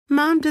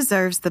Mom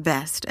deserves the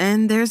best,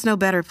 and there's no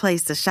better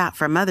place to shop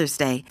for Mother's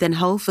Day than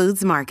Whole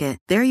Foods Market.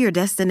 They're your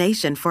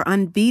destination for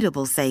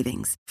unbeatable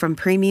savings, from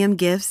premium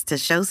gifts to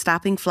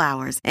show-stopping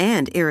flowers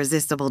and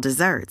irresistible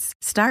desserts.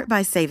 Start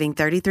by saving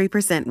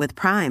 33% with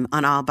Prime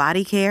on all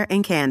body care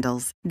and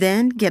candles.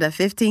 Then get a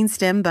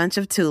 15-stem bunch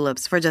of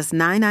tulips for just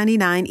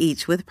 $9.99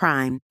 each with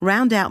Prime.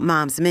 Round out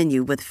Mom's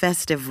menu with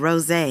festive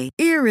rosé,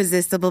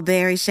 irresistible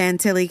berry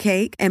chantilly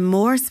cake, and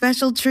more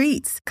special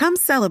treats. Come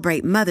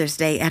celebrate Mother's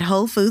Day at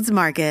Whole Foods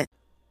Market.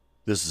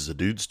 This is a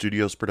Dude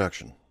Studios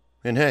production.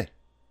 And hey,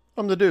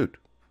 I'm the Dude.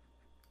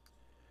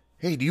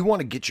 Hey, do you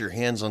want to get your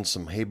hands on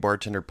some Hey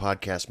Bartender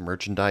podcast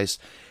merchandise?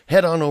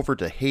 Head on over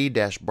to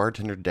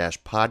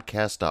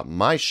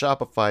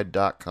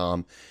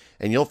hey-bartender-podcast.myshopify.com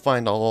and you'll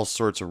find all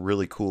sorts of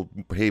really cool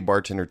Hey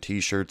Bartender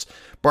t-shirts,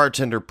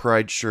 Bartender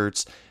Pride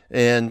shirts,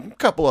 and a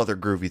couple other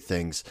groovy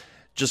things.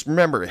 Just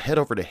remember, head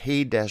over to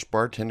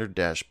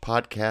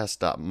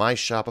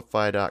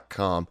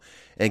hey-bartender-podcast.myshopify.com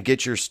and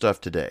get your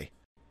stuff today.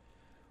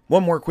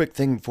 One more quick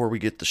thing before we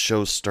get the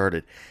show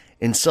started.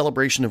 In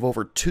celebration of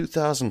over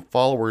 2,000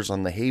 followers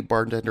on the Hey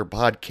Bartender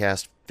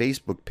Podcast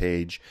Facebook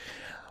page,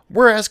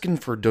 we're asking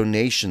for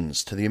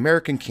donations to the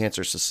American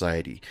Cancer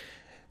Society.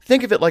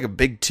 Think of it like a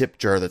big tip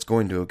jar that's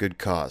going to a good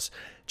cause.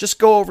 Just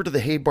go over to the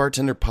Hey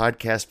Bartender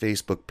Podcast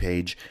Facebook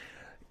page,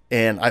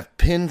 and I've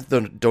pinned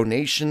the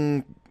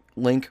donation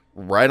link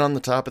right on the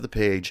top of the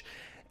page.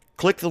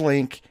 Click the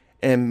link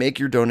and make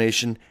your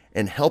donation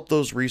and help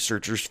those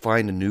researchers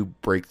find a new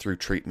breakthrough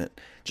treatment.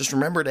 Just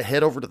remember to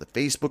head over to the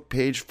Facebook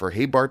page for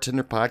Hey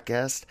Bartender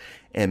Podcast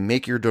and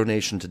make your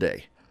donation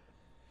today.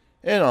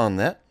 And on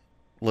that,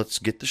 let's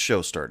get the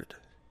show started.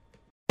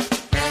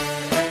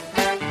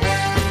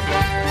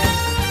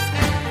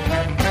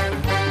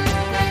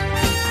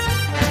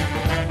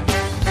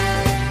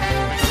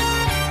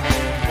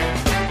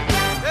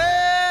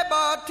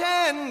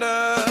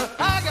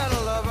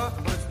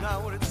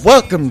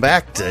 Welcome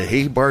back to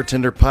Hey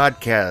Bartender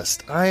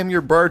Podcast. I am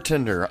your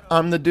bartender.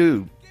 I'm the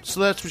Dude, so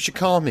that's what you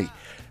call me.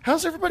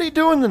 How's everybody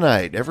doing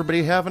tonight?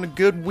 Everybody having a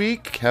good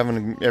week?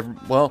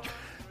 Well,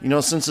 you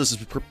know, since this is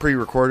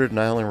pre-recorded and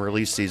I only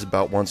release these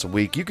about once a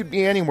week, you could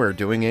be anywhere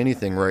doing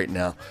anything right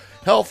now.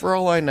 Hell, for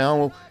all I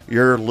know,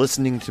 you're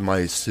listening to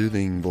my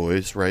soothing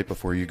voice right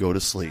before you go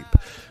to sleep.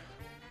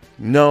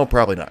 No,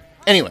 probably not.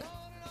 Anyway,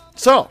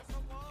 so,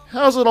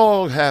 how's it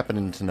all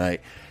happening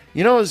tonight?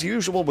 You know, as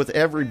usual with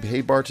every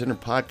Hey Bartender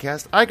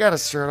podcast, I gotta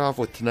start off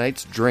with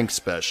tonight's drink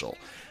special.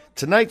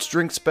 Tonight's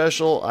drink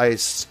special I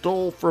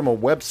stole from a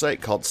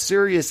website called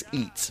Serious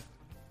Eats.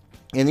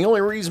 And the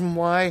only reason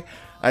why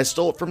I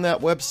stole it from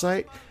that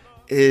website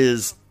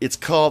is it's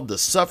called the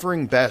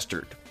Suffering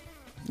Bastard.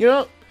 You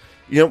know,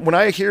 when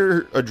I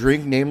hear a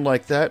drink named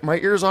like that, my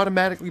ears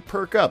automatically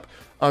perk up.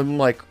 I'm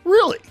like,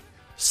 really?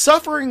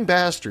 Suffering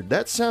Bastard?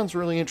 That sounds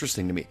really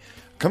interesting to me.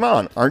 Come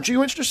on, aren't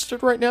you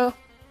interested right now?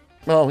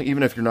 Well,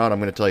 even if you're not, I'm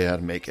going to tell you how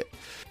to make it.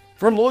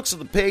 From the looks of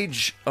the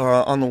page,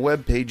 on the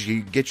web page,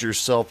 you get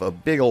yourself a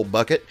big old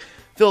bucket,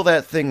 fill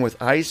that thing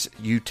with ice,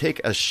 you take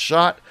a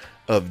shot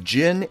of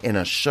gin and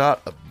a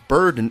shot of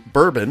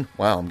bourbon.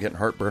 Wow, I'm getting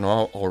heartburn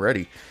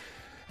already.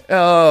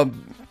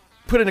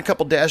 Put in a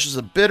couple dashes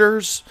of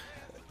bitters,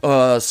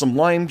 some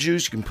lime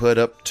juice, you can put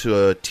up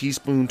to a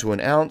teaspoon to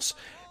an ounce,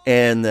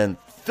 and then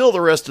fill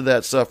the rest of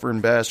that Suffering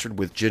Bastard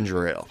with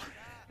ginger ale.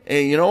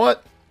 And you know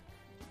what?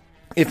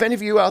 If any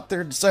of you out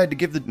there decide to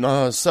give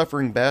the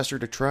Suffering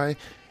Bastard a try,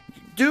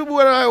 do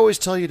what I always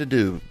tell you to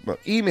do.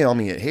 Email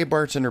me at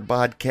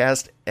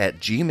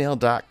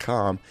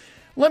heybartenderpodcast@gmail.com.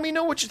 Let me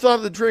know what you thought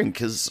of the drink,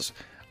 because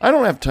I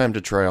don't have time to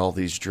try all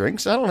these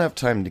drinks. I don't have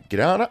time to get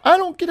out. I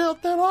don't get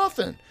out that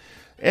often.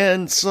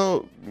 And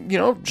so,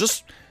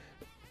 just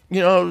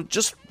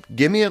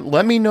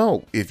let me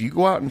know. If you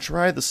go out and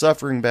try the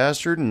Suffering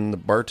Bastard and the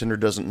bartender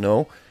doesn't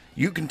know,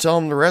 you can tell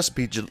him the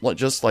recipe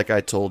just like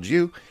I told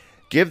you.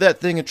 Give that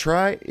thing a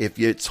try. If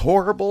it's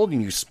horrible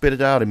and you spit it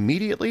out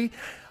immediately,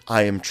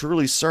 I am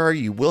truly sorry.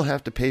 You will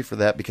have to pay for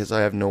that because I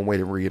have no way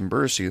to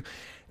reimburse you.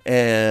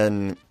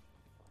 And,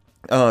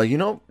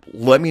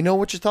 let me know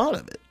what you thought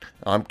of it.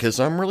 Because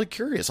I'm really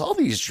curious. All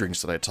these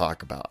drinks that I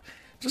talk about,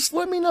 just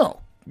let me know.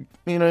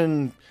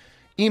 And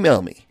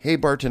email me,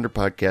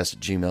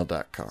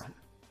 heybartenderpodcast@gmail.com.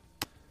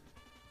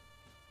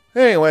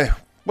 Anyway,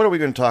 what are we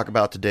going to talk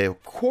about today?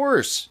 Of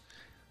course,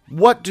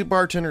 what do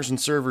bartenders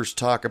and servers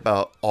talk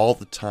about all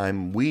the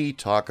time? We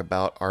talk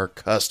about our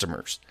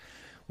customers.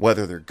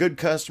 Whether they're good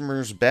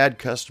customers, bad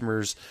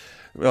customers,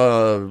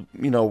 whether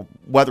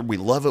we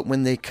love it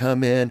when they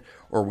come in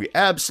or we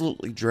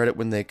absolutely dread it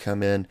when they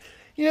come in.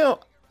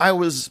 I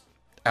was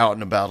out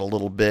and about a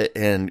little bit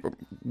and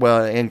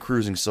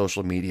cruising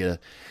social media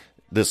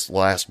this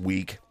last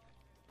week.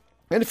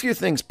 And a few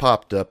things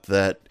popped up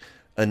that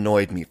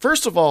annoyed me.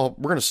 First of all,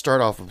 we're going to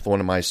start off with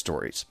one of my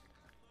stories.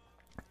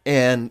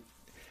 And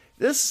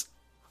this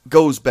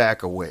goes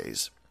back a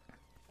ways.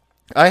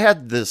 I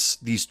had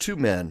these two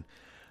men.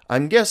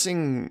 I'm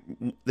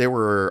guessing they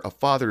were a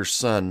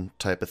father-son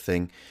type of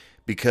thing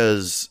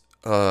because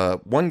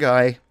one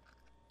guy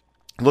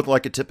looked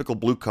like a typical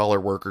blue-collar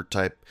worker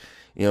type.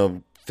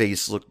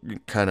 face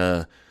looked kind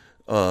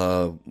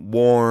of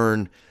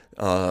worn,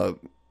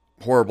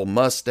 horrible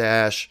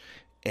mustache,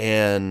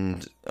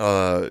 and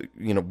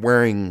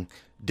wearing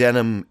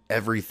denim,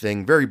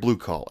 everything, very blue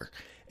collar.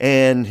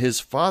 And his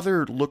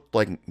father looked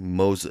like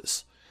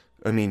Moses.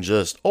 I mean,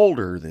 just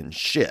older than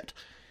shit.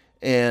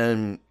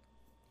 And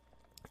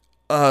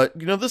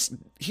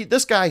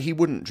this guy, he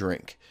wouldn't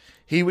drink.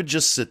 He would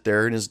just sit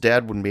there, and his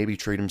dad would maybe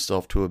treat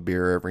himself to a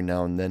beer every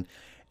now and then,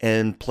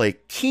 and play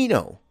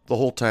Keno the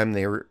whole time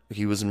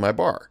he was in my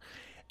bar,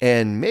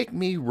 and make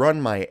me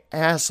run my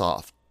ass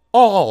off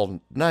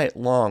all night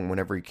long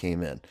whenever he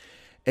came in.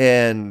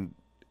 And,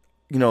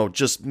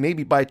 just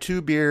maybe buy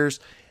 2 beers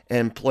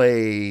and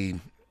play,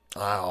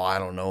 I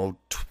don't know,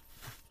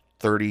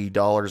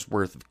 $30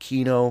 worth of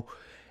Keno.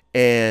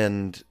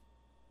 And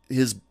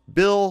his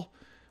bill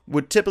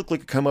would typically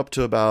come up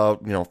to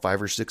about, $5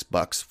 or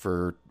 $6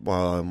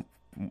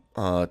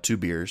 for 2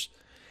 beers,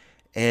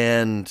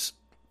 and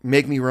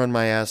make me run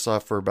my ass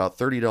off for about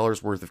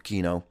 $30 worth of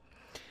Keno.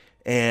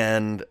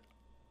 And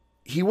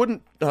he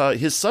wouldn't,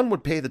 his son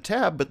would pay the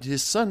tab, but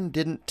his son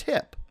didn't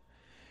tip.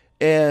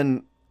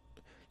 And,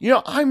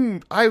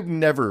 I've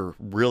never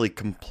really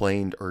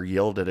complained or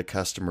yelled at a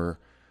customer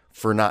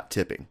for not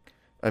tipping.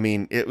 I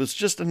mean, it was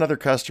just another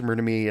customer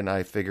to me, and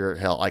I figure,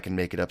 hell, I can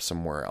make it up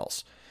somewhere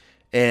else.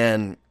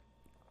 And,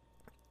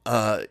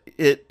 a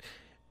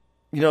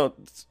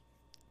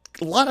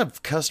lot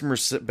of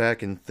customers sit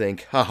back and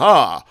think,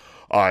 haha,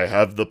 I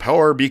have the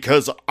power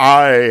because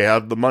I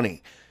have the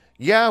money.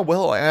 Yeah,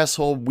 well,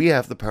 asshole, we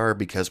have the power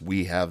because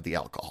we have the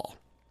alcohol.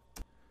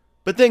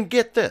 But then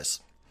get this.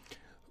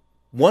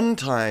 One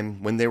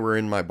time when they were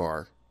in my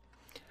bar,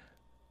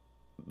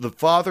 the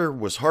father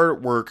was hard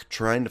at work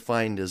trying to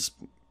find his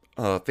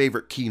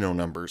favorite Keno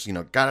numbers.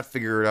 Got to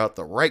figure out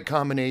the right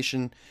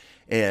combination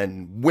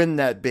and win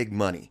that big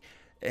money.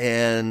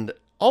 And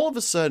all of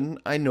a sudden,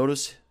 I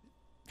notice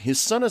his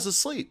son is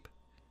asleep.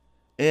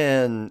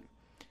 And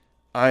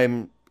I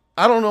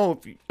don't know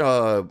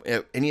if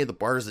at any of the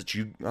bars that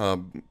you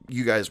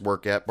guys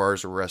work at,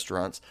 bars or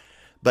restaurants,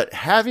 but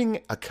having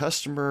a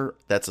customer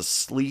that's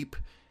asleep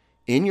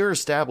in your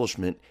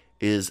establishment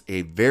is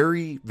a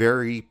very,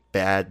 very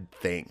bad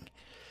thing.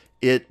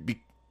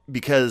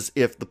 Because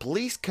if the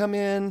police come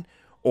in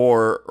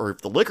or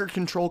if the Liquor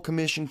Control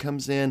Commission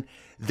comes in,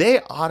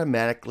 they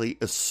automatically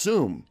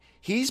assume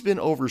he's been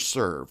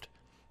overserved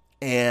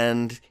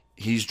and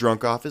he's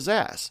drunk off his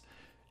ass.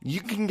 You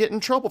can get in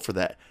trouble for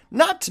that.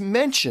 Not to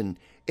mention,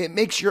 it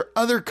makes your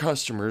other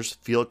customers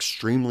feel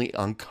extremely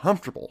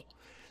uncomfortable.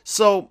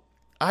 So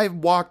I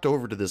walked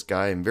over to this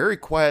guy and very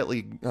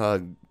quietly,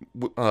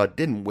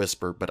 didn't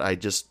whisper, but I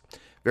just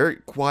very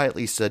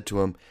quietly said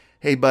to him,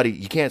 hey buddy,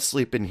 you can't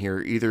sleep in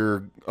here.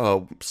 Either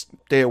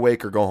stay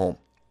awake or go home.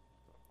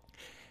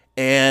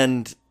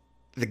 And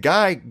the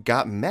guy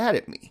got mad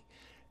at me,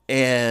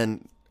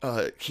 and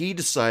he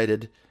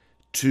decided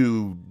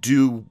to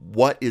do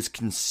what is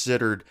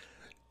considered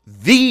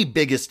the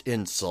biggest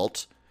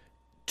insult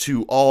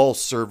to all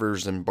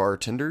servers and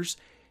bartenders.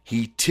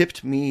 He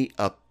tipped me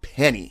a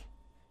penny.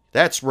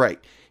 That's right.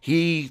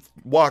 He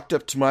walked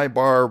up to my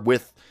bar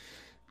with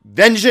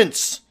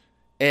vengeance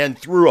and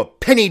threw a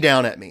penny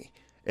down at me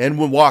and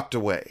walked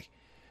away.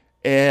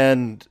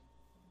 And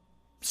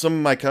some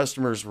of my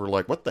customers were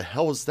like, what the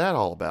hell is that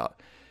all about?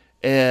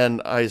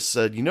 And I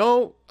said,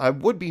 I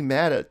would be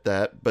mad at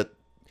that, but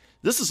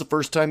this is the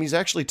first time he's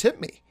actually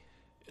tipped me.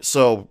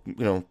 So,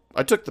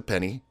 I took the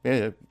penny.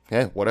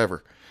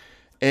 Whatever.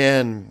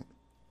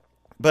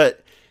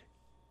 But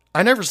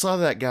I never saw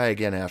that guy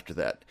again after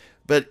that.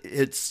 But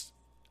it's,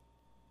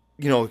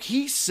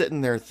 he's sitting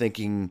there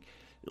thinking,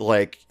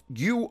 like,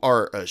 you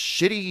are a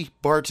shitty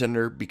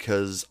bartender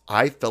because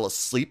I fell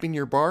asleep in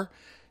your bar.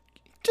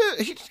 Dude,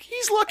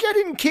 he's lucky I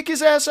didn't kick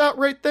his ass out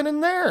right then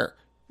and there.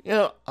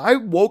 I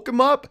woke him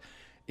up.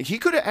 He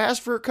could have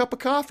asked for a cup of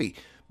coffee,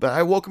 but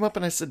I woke him up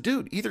and I said,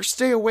 dude, either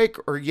stay awake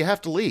or you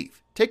have to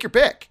leave. Take your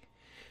pick.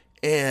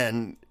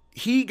 And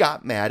he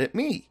got mad at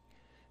me.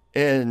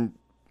 And,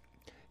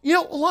 a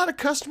lot of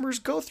customers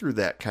go through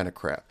that kind of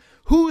crap.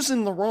 Who's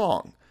in the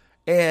wrong?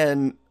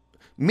 And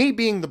me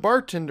being the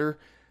bartender,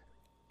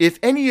 if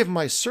any of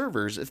my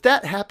servers, if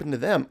that happened to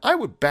them, I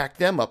would back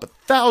them up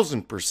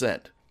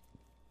 1,000%.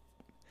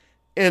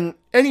 In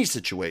any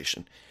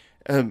situation.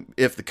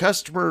 If the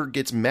customer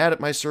gets mad at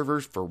my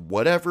servers for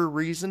whatever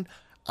reason,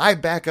 I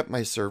back up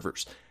my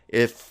servers.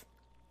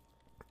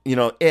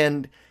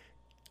 And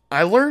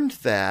I learned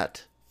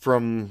that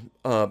from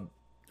one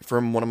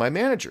of my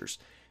managers,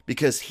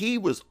 because he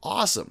was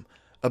awesome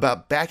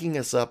about backing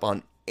us up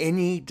on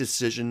any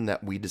decision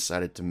that we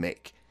decided to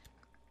make.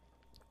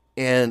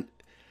 And,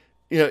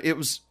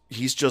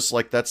 he's just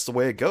like, that's the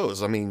way it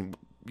goes. I mean,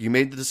 you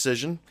made the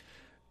decision.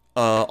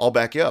 I'll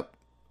back you up.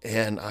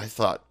 And I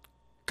thought,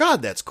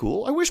 God, that's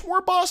cool. I wish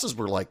more bosses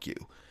were like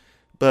you.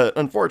 But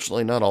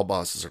unfortunately, not all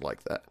bosses are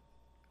like that.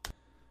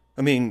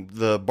 I mean,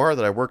 the bar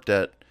that I worked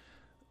at,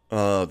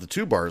 the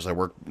 2 bars I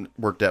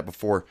worked at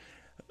before,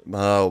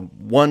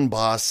 one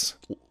boss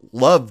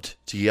loved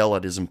to yell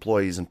at his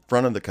employees in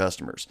front of the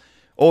customers.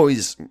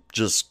 always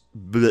just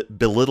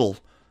belittle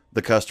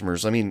the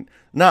customers. I mean,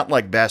 not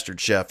like Bastard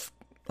Chef,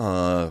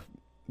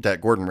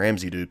 that Gordon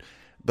Ramsay dude,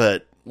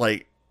 but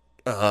like,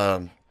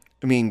 I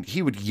mean,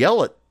 he would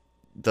yell at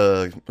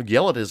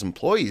his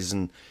employees,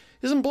 and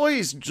his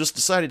employees just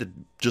decided to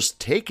just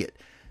take it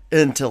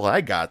until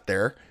I got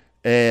there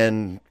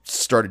and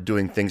started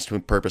doing things to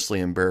purposely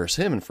embarrass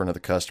him in front of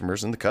the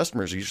customers, and the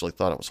customers usually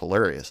thought it was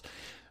hilarious.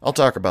 I'll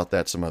talk about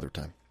that some other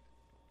time.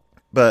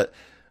 But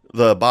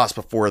the boss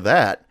before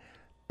that,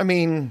 I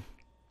mean,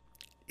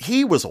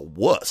 he was a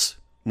wuss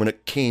when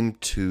it came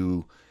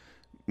to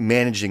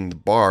managing the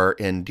bar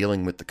and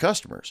dealing with the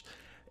customers.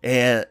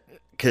 And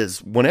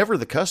because whenever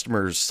the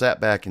customers sat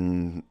back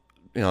and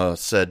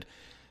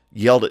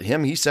yelled at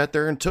him, he sat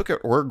there and took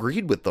it or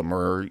agreed with them,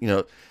 or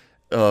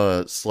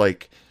it's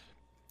like,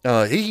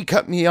 he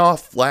cut me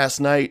off last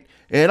night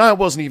and I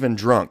wasn't even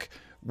drunk.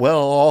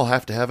 Well, I'll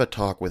have to have a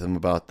talk with him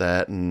about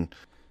that. And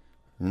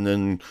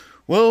then,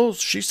 well,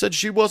 she said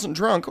she wasn't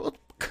drunk. Well,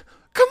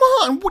 come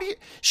on.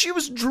 She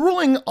was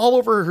drooling all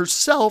over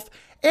herself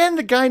and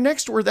the guy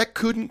next to her that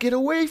couldn't get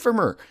away from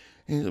her.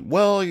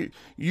 Well,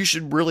 you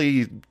should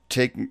really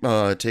take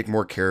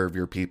more care of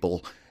your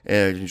people.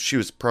 And she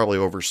was probably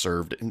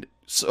overserved. And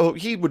so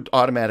he would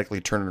automatically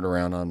turn it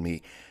around on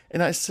me.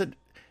 And I said,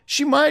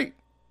 she might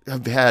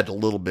have had a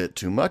little bit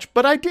too much,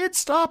 but I did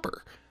stop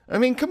her. I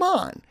mean, come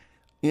on.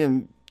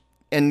 And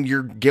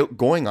you're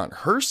going on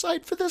her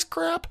side for this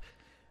crap?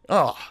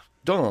 Oh,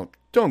 don't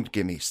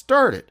get me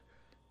started.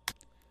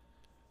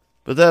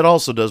 But that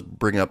also does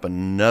bring up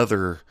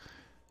another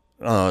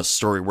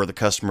story where the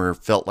customer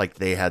felt like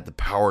they had the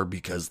power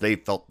because they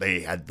felt they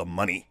had the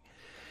money.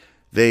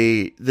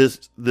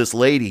 This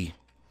lady,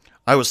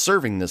 I was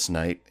serving this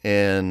night,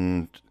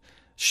 and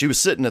she was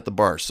sitting at the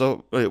bar,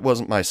 so it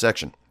wasn't my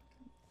section.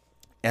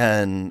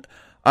 And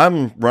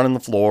I'm running the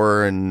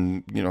floor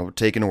and,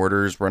 taking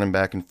orders, running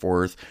back and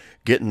forth,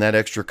 getting that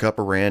extra cup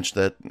of ranch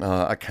that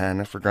I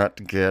kind of forgot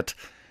to get.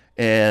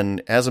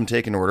 And as I'm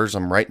taking orders,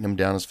 I'm writing them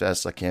down as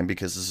fast as I can,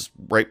 because this is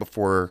right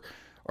before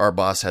our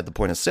boss had the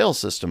point of sale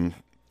system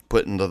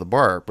put into the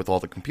bar with all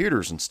the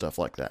computers and stuff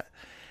like that.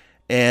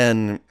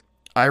 And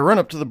I run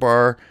up to the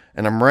bar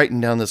and I'm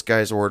writing down this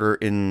guy's order,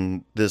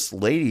 and this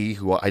lady,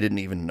 who I didn't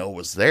even know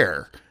was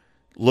there,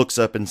 looks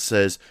up and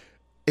says,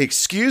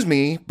 "Excuse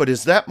me, but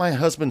is that my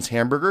husband's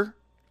hamburger?"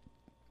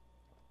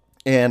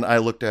 And I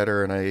looked at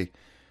her, and I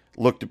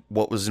looked at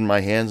what was in my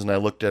hands, and I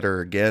looked at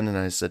her again, and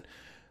I said,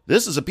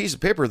 "This is a piece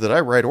of paper that I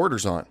write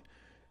orders on."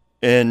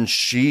 And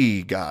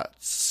she got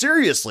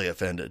seriously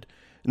offended.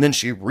 And then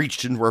she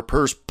reached into her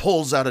purse,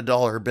 pulls out a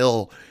dollar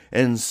bill,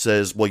 and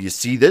says, "Well, you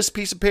see this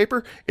piece of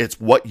paper? It's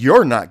what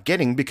you're not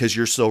getting because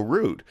you're so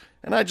rude."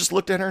 And I just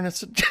looked at her and I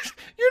said,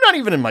 "You're not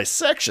even in my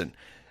section."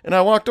 And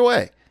I walked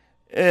away.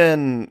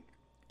 And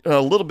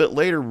a little bit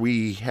later,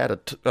 we had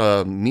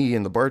me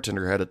and the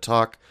bartender had a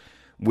talk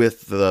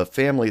with the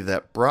family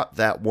that brought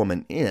that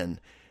woman in,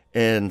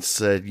 and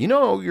said,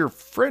 "Your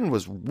friend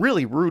was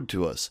really rude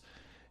to us."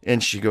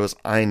 And she goes,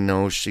 "I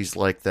know, she's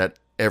like that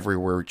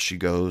everywhere she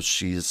goes.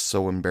 She is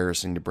so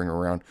embarrassing to bring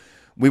around.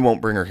 We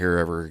won't bring her here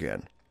ever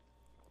again."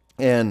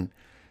 And,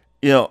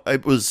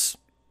 that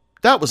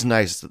was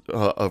nice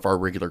of our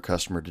regular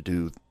customer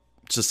to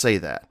say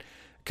that,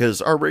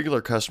 because our regular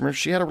customer,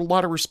 she had a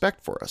lot of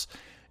respect for us.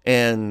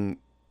 And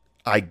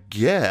I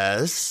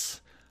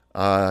guess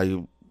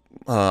I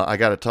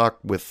got to talk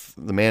with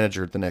the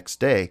manager the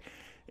next day,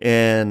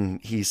 and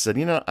he said,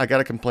 "I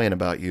got a complaint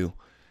about you."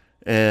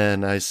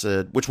 And I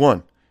said, "Which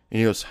one?" And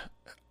he goes,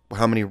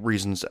 "How many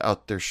reasons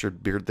out there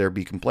should there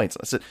be complaints?"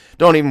 I said,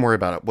 "Don't even worry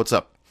about it. What's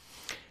up?"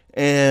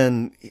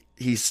 And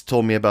he's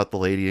told me about the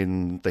lady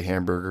and the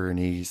hamburger, and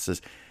he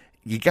says,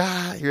 you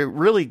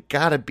really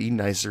gotta be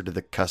nicer to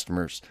the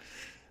customers.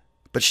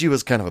 But she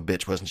was kind of a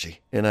bitch, wasn't she?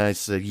 And I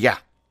said, "Yeah,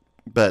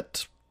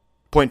 but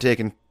point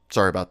taken.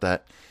 Sorry about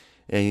that."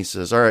 And he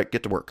says, "All right,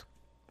 get to work."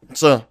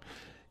 So,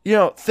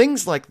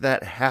 things like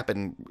that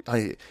happen.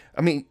 I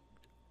mean,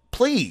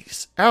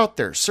 please, out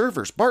there,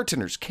 servers,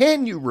 bartenders,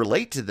 can you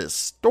relate to this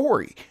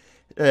story?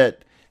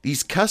 That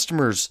these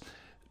customers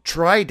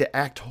tried to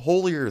act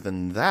holier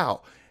than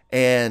thou,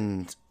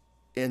 and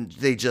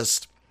they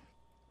just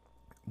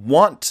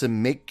want to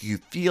make you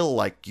feel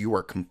like you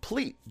are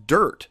complete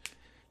dirt.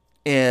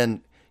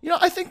 And,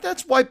 I think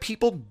that's why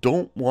people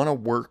don't want to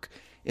work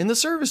in the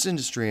service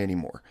industry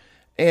anymore.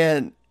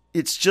 And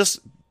it's just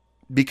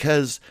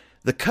because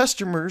the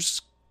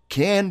customers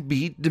can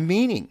be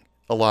demeaning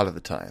a lot of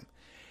the time.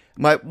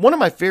 One of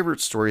my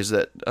favorite stories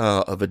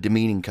of a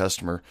demeaning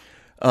customer,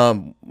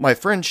 my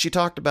friend, she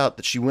talked about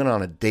that she went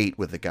on a date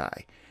with a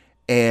guy,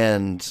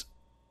 and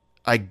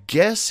I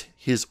guess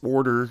his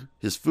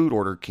food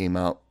order came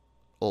out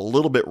a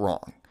little bit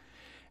wrong,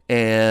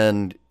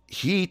 and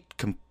he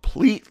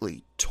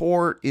completely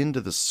tore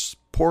into the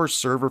poor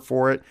server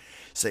for it,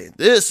 saying,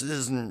 "This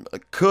isn't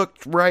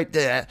cooked right.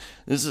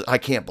 I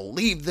can't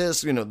believe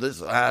this. He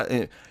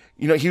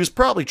was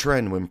probably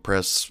trying to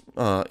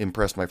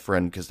impress my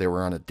friend because they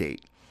were on a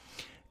date.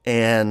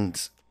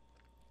 And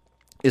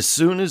as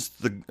soon as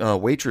the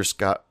waitress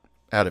got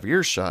out of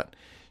earshot,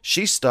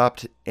 she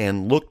stopped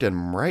and looked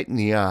him right in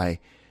the eye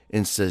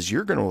and says,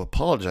 "You're going to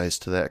apologize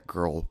to that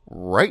girl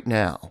right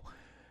now.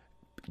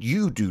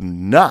 You do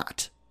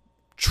not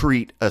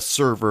treat a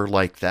server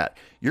like that.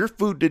 Your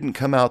food didn't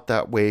come out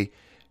that way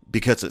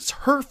because it's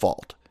her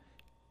fault.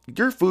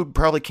 Your food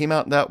probably came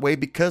out that way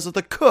because of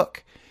the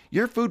cook.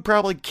 Your food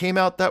probably came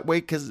out that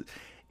way because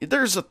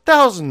there's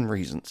 1,000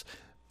 reasons.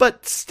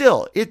 But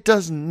still, it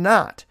does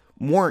not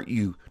warrant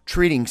you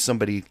treating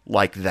somebody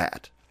like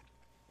that."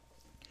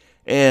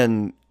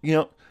 And,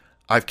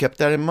 I've kept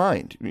that in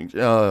mind.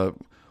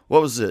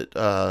 What was it?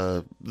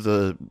 The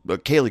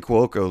Kaylee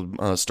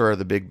Cuoco, star of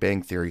The Big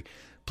Bang Theory.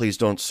 Please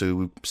don't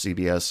sue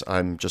CBS.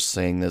 I'm just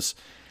saying this.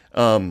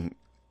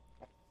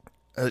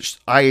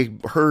 I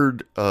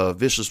heard a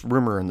vicious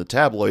rumor in the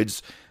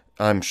tabloids.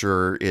 I'm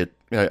sure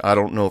I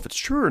don't know if it's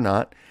true or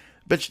not,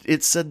 but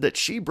it said that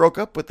she broke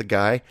up with the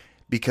guy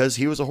because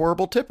he was a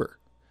horrible tipper.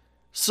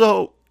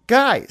 So,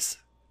 guys,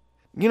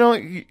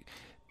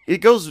 it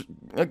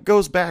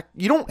goes back.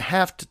 You don't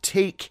have to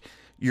take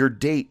your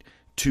date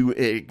to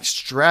an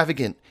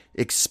extravagant,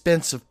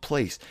 expensive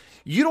place.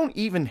 You don't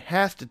even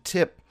have to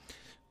tip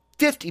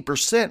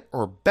 50%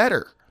 or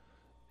better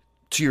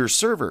to your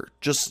server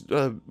just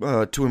to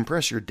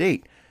impress your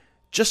date.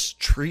 Just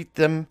treat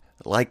them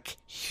like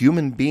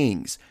human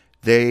beings.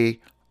 They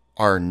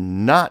are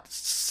not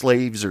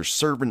slaves or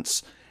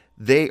servants.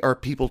 They are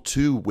people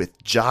too,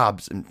 with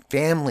jobs and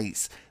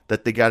families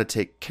that they got to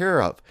take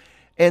care of.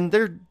 And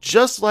they're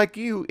just like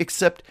you,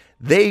 except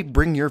they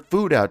bring your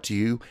food out to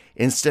you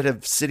instead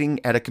of sitting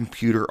at a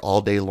computer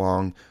all day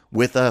long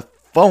with a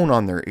phone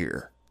on their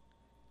ear.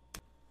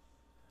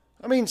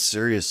 I mean,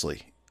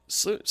 seriously,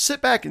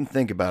 sit back and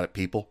think about it,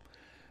 people.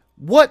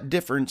 What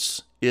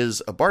difference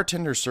is a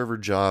bartender server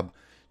job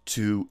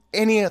to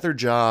any other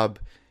job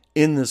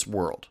in this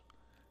world?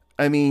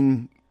 I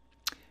mean,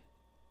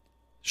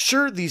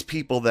 sure, these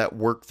people that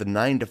work the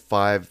 9 to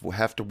 5 will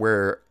have to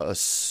wear a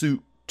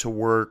suit to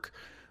work,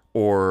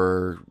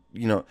 or,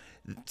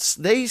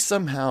 they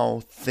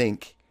somehow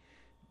think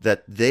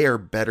that they are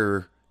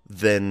better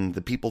than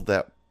the people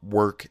that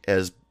work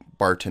as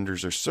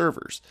bartenders or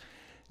servers.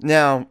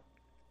 Now,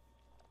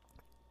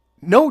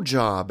 no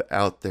job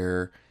out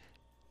there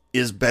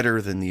is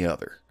better than the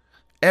other.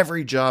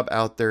 Every job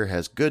out there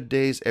has good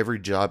days. Every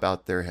job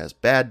out there has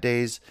bad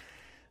days.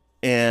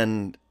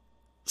 And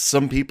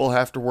some people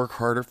have to work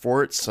harder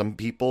for it. Some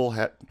people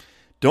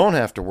don't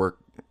have to work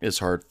as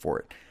hard for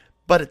it.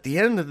 But at the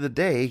end of the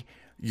day,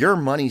 your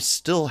money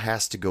still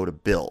has to go to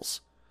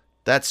bills.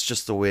 That's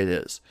just the way it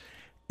is.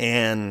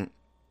 And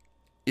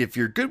if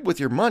you're good with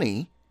your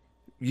money,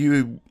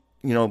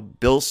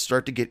 bills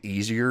start to get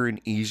easier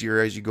and easier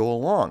as you go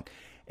along.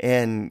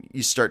 And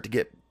you start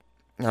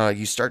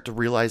to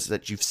realize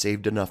that you've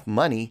saved enough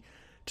money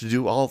to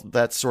do all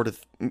that sort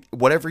of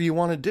whatever you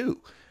want to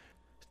do.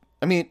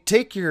 I mean,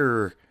 take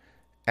your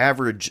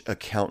average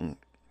accountant.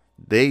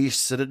 They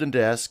sit at a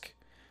desk.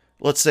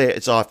 Let's say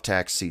it's off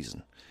tax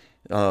season.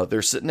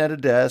 They're sitting at a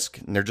desk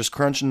and they're just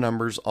crunching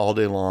numbers all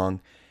day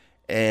long.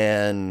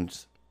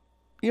 And,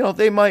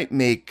 they might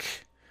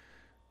make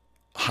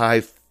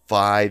high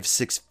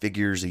 5-6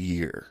 figures a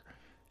year.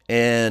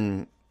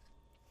 And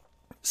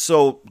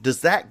so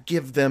does that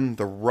give them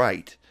the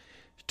right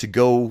to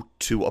go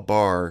to a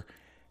bar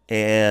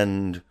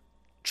and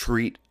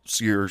treat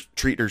your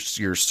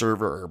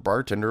server or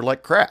bartender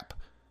like crap?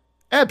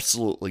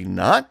 Absolutely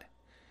not.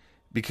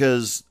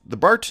 Because the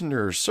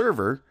bartender or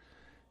server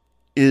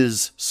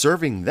is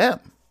serving them,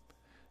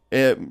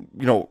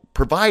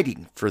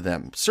 providing for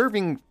them.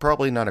 Serving,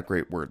 probably not a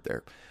great word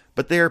there,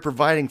 but they are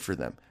providing for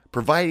them,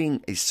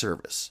 providing a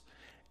service.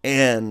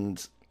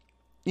 And,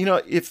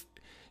 if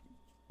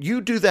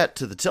you do that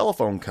to the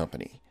telephone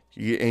company,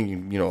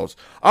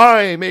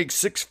 I make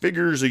 6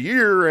 figures a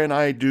year and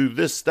I do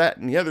this, that,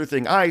 and the other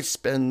thing. I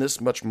spend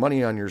this much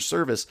money on your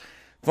service.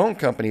 Phone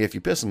company, if you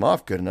piss them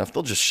off good enough,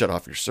 they'll just shut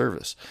off your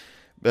service.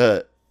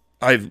 But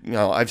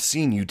I've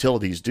seen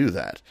utilities do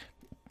that.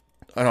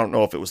 I don't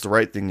know if it was the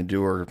right thing to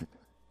do or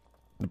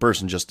the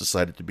person just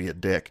decided to be a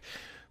dick.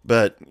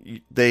 But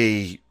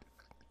they,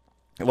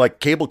 like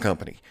cable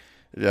company.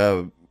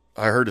 I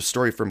heard a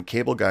story from a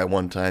cable guy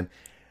one time.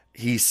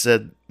 He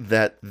said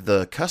that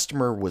the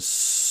customer was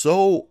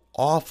so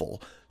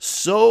awful,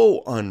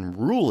 so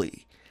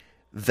unruly,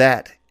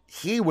 that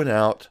he went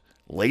out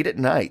late at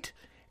night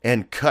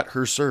and cut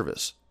her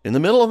service in the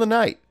middle of the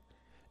night.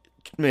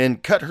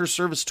 And cut her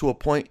service to a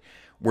point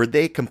where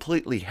they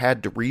completely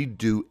had to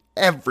redo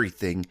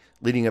everything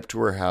leading up to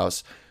her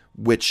house,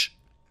 which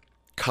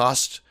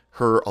cost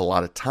her a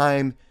lot of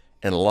time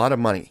and a lot of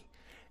money.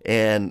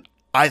 And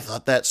I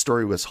thought that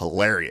story was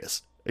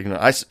hilarious.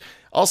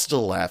 I'll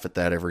still laugh at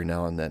that every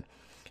now and then.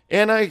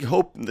 And I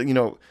hope,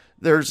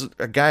 there's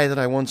a guy that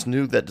I once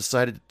knew that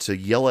decided to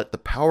yell at the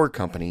power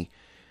company,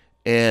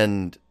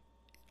 and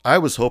I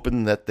was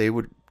hoping that they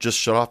would just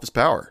shut off his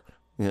power.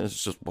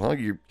 It's just,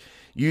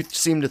 you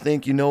seem to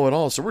think you know it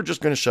all, so we're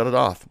just going to shut it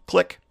off.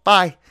 Click,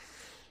 bye.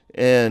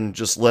 And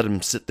just let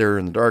him sit there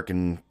in the dark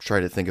and try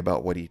to think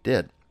about what he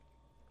did.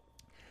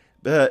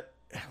 But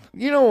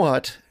you know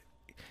what?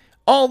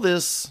 All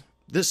this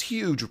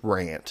huge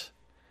rant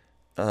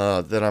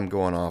that I'm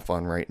going off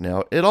on right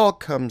now, it all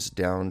comes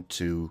down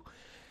to,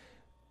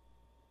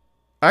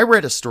 I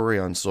read a story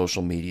on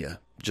social media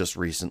just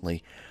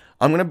recently.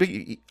 I'm going to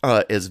be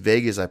as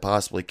vague as I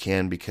possibly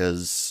can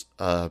because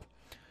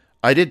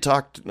I did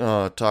talk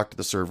to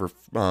the server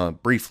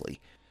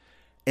briefly,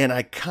 and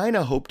I kind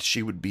of hoped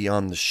she would be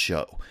on the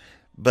show,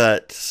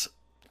 but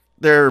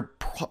there are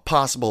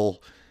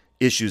possible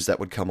issues that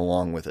would come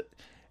along with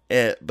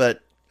it.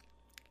 But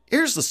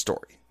here's the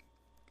story.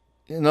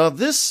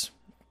 This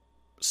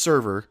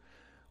server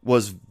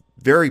was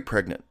very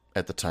pregnant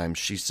at the time.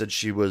 She said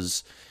she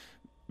was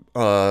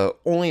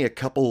only a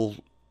couple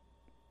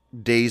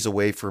days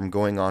away from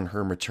going on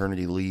her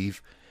maternity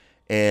leave,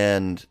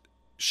 and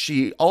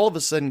she all of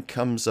a sudden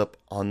comes up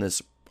on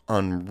this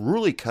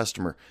unruly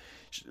customer.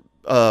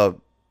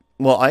 Well,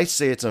 I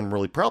say it's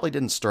unruly. Probably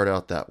didn't start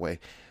out that way,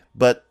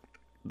 but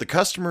the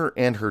customer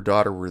and her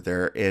daughter were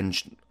there,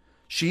 and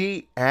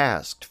she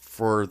asked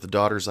for the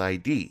daughter's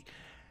ID,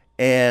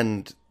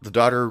 and the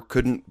daughter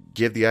couldn't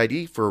give the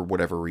ID for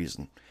whatever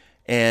reason.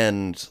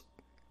 And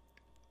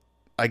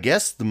I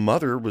guess the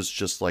mother was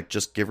just like,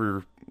 just give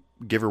her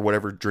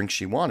whatever drink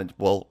she wanted.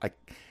 Well, I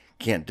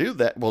can't do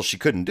that. Well, she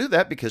couldn't do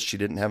that because she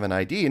didn't have an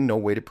ID and no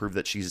way to prove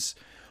that she's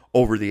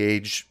over the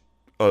age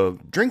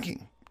of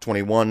drinking.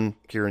 21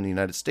 here in the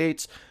United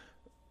States.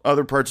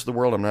 Other parts of the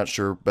world, I'm not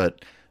sure,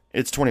 but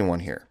it's 21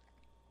 here.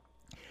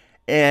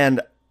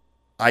 And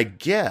I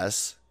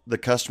guess the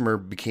customer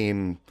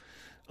became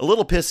a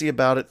little pissy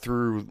about it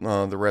through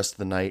the rest of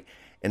the night.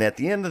 And at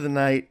the end of the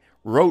night,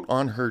 wrote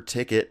on her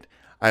ticket,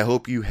 "I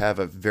hope you have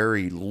a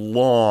very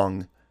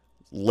long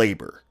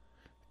labor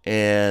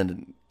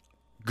and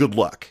good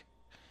luck."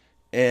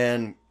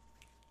 And,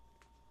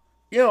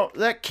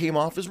 that came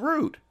off as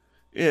rude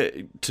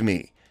to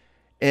me.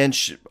 And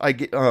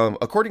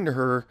according to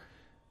her,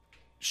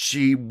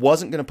 she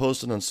wasn't going to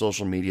post it on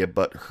social media,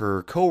 but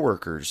her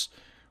coworkers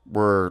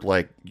were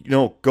like,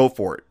 go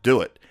for it, do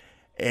it.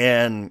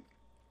 And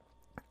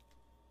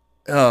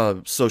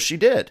so she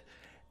did.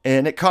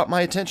 And it caught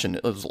my attention.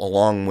 It was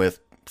along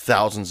with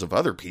thousands of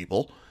other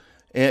people.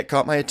 And it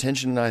caught my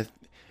attention. And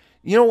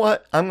you know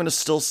what? I'm going to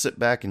still sit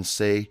back and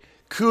say,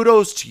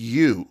 kudos to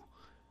you,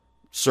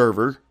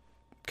 server,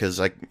 because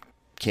I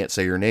can't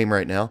say your name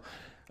right now,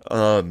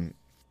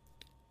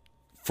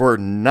 for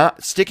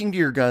not sticking to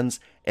your guns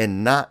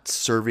and not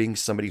serving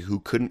somebody who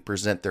couldn't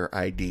present their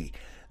ID.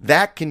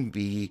 That can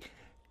be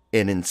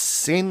an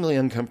insanely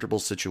uncomfortable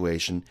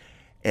situation,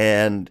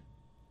 and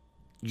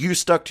you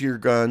stuck to your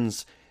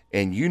guns,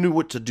 and you knew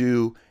what to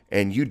do,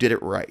 and you did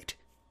it right.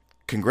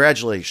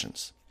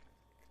 Congratulations.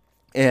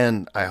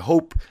 And I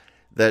hope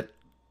that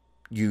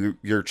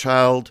your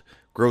child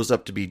grows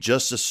up to be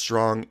just as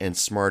strong and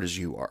smart as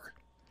you are.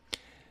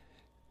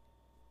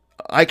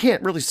 I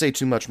can't really say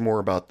too much more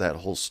about that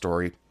whole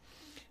story.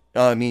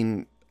 I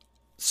mean,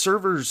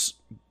 servers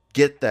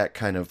get that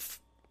kind of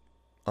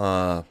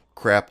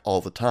crap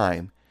all the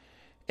time,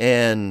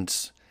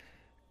 and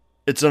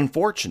it's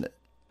unfortunate.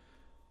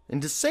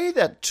 And to say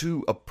that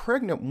to a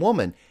pregnant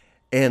woman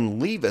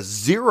and leave a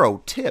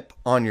 0 tip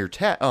on your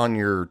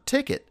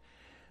ticket,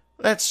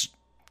 that's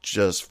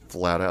just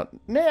flat out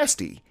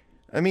nasty.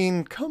 I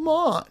mean, come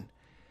on.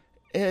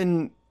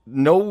 And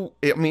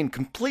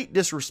complete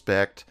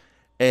disrespect.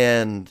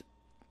 And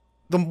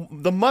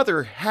the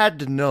mother had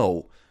to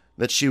know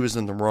that she was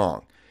in the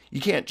wrong. You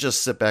can't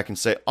just sit back and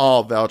say,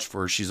 I'll vouch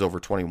for her, she's over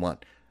 21.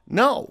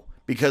 No,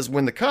 because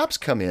when the cops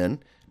come in,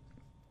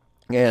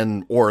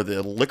 or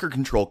the Liquor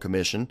Control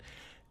Commission,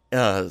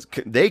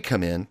 they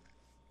come in,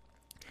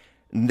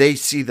 and they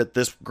see that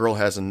this girl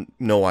has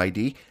no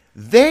ID,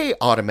 they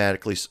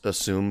automatically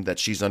assume that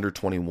she's under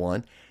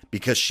 21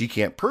 because she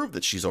can't prove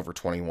that she's over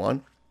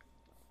 21,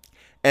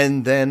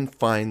 and then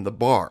find the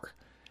bar.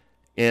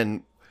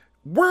 And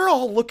we're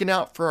all looking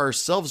out for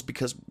ourselves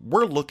because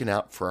we're looking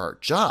out for our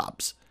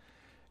jobs.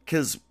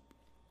 Because,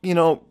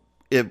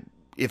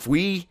 if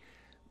we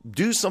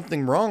do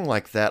something wrong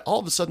like that, all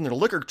of a sudden the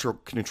Liquor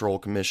Control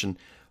Commission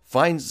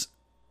finds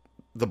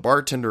the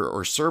bartender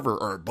or server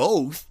or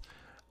both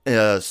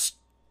an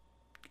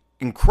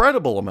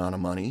incredible amount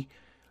of money,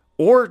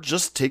 or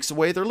just takes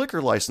away their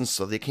liquor license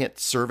so they can't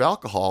serve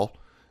alcohol,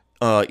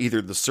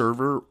 either the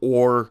server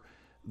or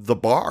the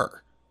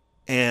bar.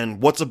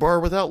 And what's a bar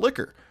without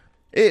liquor?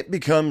 It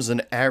becomes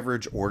an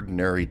average,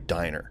 ordinary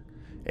diner.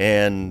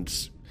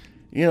 And,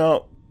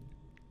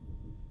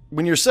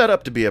 when you're set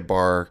up to be a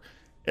bar,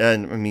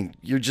 and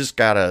you just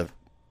gotta,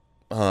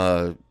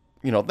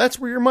 that's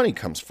where your money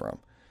comes from.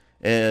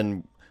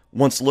 And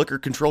once the Liquor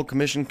Control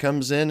Commission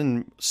comes in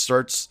and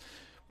starts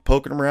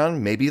poking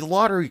around, maybe the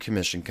Lottery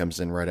Commission comes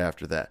in right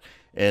after that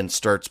and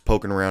starts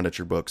poking around at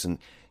your books, and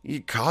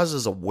it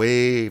causes a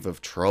wave of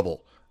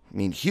trouble.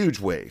 Huge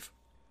wave.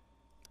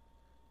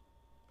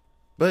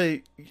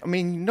 But,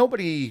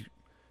 nobody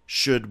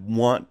should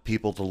want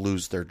people to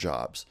lose their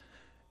jobs.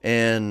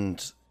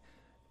 And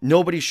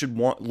nobody should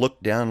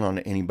look down on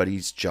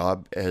anybody's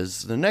job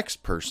as the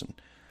next person.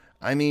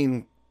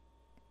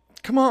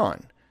 come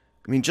on.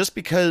 I mean, just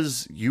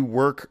because you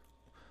work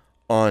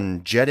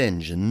on jet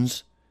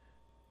engines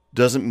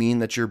doesn't mean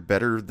that you're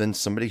better than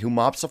somebody who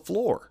mops a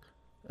floor.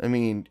 I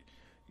mean,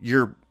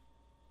 you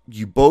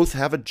both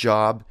have a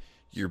job,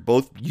 you're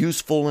both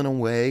useful in a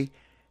way,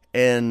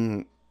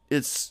 and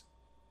that's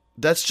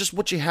just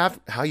what you have,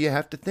 how you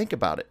have to think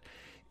about it.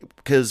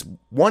 Because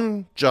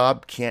one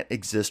job can't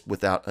exist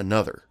without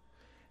another.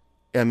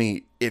 I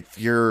mean, if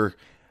you're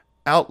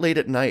out late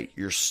at night,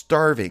 you're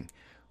starving,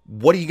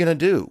 what are you going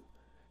to do?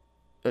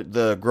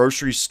 The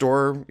grocery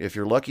store, if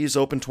you're lucky, is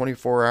open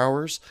 24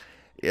 hours.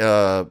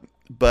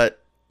 But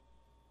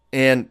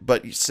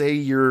say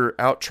you're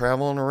out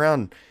traveling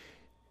around,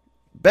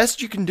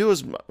 best you can do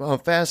is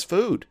fast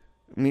food.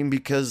 I mean,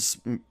 because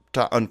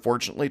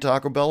unfortunately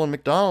Taco Bell and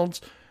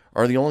McDonald's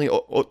are the only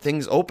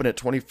things open at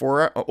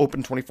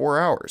 24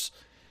 hours.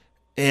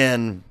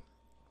 And,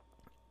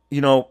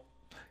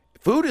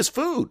 food is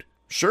food.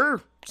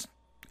 Sure.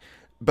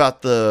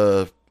 About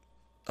the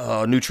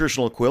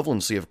nutritional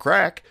equivalency of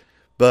crack,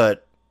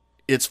 but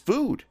it's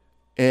food.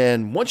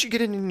 And once you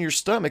get it in your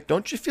stomach,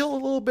 don't you feel a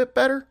little bit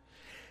better?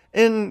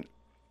 And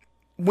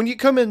when you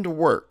come into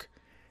work,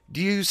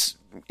 you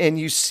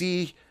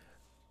see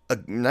a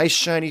nice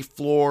shiny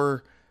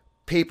floor,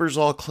 paper's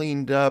all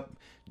cleaned up,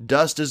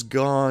 dust is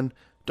gone,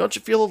 don't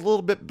you feel a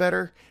little bit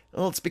better?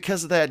 Well, it's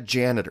because of that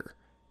janitor.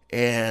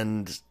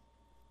 And,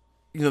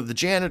 the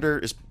janitor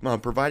is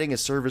providing a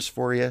service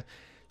for you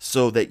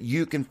so that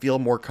you can feel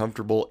more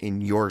comfortable in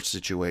your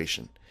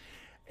situation.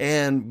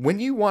 And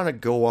when you want to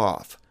go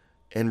off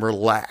and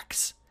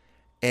relax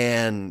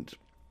and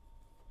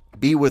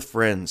be with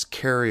friends,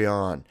 carry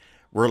on,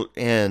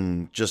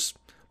 and just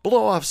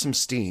blow off some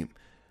steam,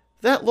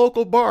 that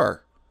local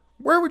bar,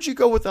 where would you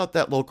go without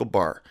that local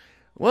bar?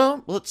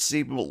 Well, let's see.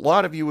 A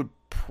lot of you would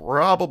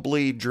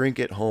probably drink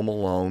at home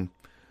alone,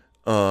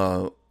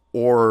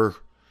 or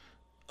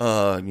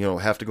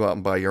have to go out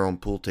and buy your own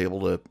pool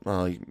table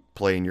to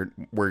play in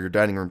where your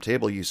dining room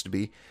table used to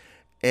be.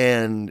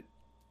 And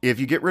if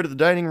you get rid of the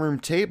dining room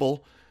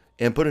table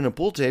and put in a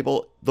pool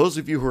table, those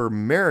of you who are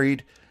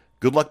married,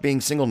 good luck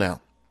being single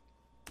now.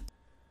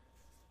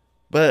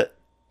 But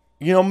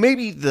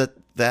maybe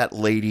that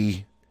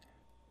lady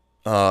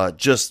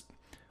just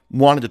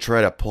wanted to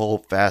try to pull a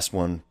fast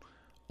one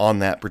on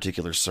that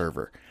particular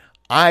server.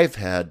 I've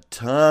had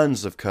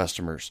tons of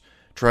customers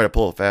try to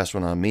pull a fast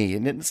one on me,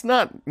 and it's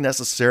not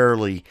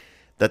necessarily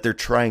that they're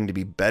trying to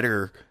be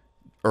better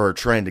or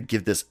trying to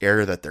give this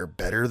air that they're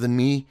better than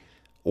me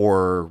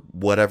or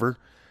whatever.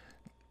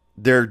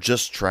 They're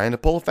just trying to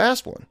pull a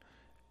fast one.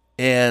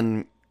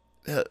 And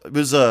it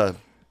was a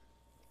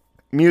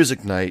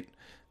music night,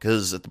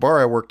 because at the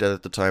bar I worked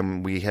at the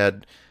time, we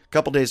had a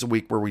couple days a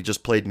week where we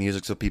just played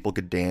music so people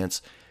could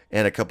dance,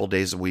 and a couple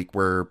days a week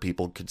where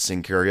people could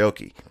sing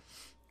karaoke.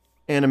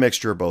 And a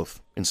mixture of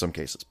both in some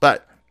cases.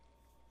 But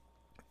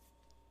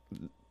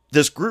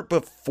this group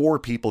of 4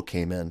 people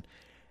came in,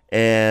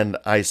 and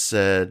I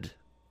said,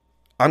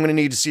 I'm going to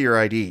need to see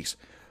your IDs.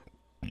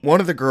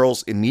 One of the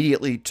girls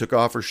immediately took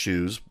off her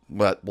shoes,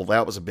 but, well,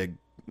 that was a big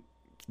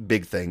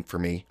thing for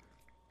me.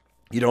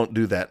 You don't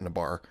do that in a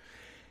bar.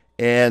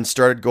 And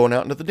started going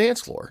out into the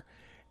dance floor.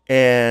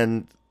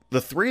 And the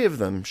 3 of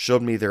them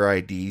showed me their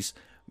IDs,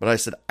 but I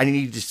said, I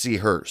need to see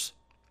hers.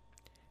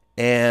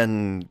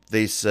 And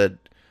they said,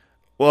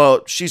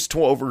 well, she's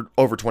over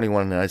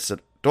 21. And I said,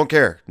 don't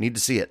care, need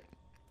to see it.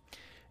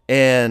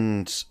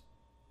 And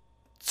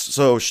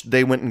so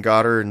they went and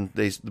got her, and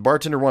the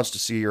bartender wants to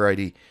see your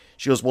ID.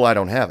 She goes, well, I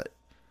don't have it.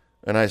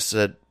 And I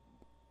said,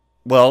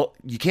 well,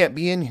 you can't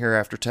be in here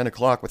after 10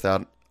 o'clock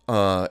without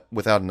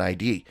an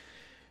ID.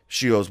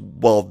 She goes,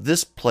 well,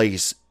 this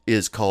place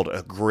is called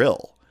a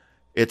grill.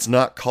 It's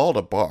not called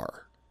a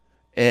bar.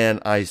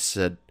 And I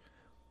said,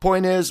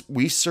 point is,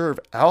 we serve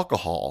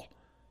alcohol,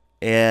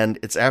 and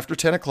it's after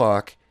 10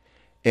 o'clock,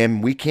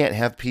 and we can't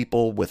have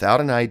people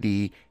without an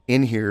ID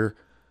in here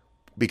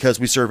because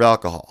we serve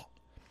alcohol.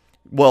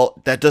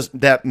 Well,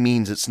 that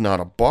means it's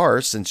not a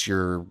bar, since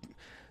the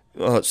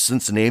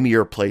name of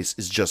your place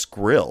is just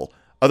grill.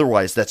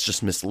 Otherwise, that's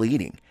just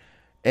misleading.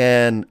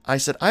 And I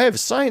said, I have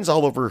signs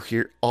all over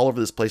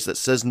this place that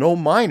says no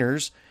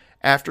minors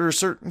after a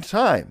certain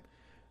time.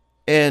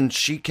 And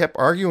she kept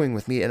arguing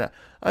with me, and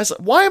I said,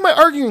 why am I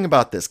arguing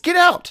about this? Get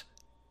out.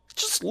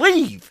 Just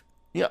leave.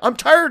 I'm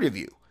tired of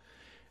you.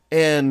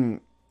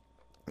 And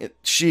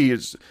she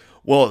is,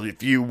 well,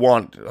 if you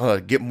want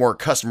to get more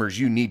customers,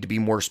 you need to be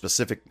more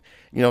specific.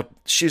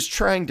 She's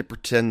trying to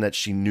pretend that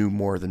she knew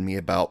more than me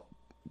about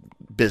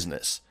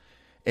business.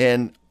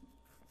 And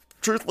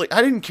truthfully,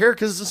 I didn't care,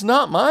 because it's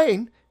not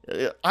mine.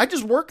 I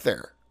just work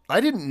there. I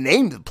didn't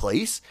name the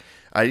place.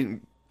 I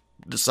didn't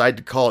decide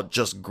to call it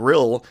just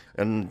grill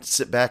and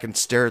sit back and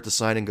stare at the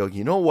sign and go,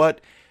 you know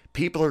what?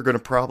 People are going to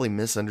probably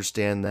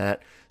misunderstand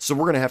that, so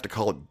we're going to have to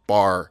call it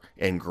bar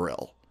and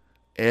grill.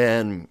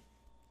 And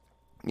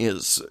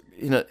is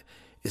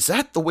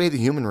that the way the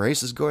human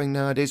race is going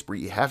nowadays, where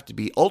you have to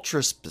be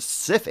ultra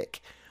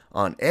specific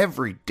on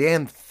every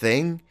damn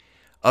thing?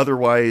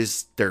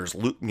 Otherwise,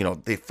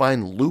 they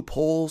find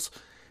loopholes.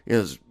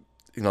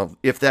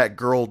 if that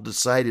girl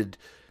decided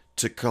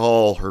to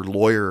call her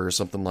lawyer or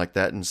something like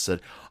that and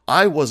said,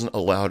 I wasn't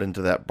allowed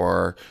into that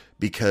bar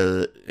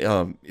because,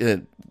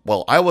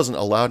 I wasn't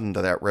allowed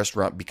into that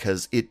restaurant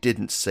because it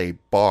didn't say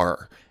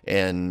bar.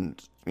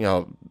 And,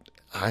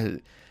 I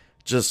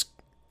just,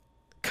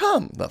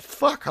 come the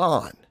fuck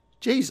on.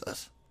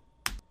 Jesus.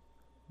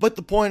 But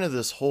the point of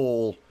this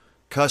whole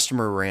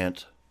customer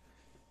rant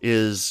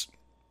is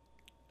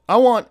I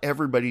want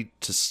everybody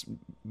to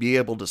be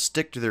able to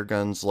stick to their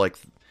guns like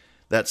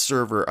that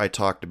server I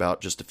talked about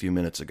just a few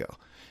minutes ago.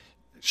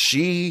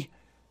 She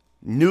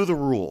knew the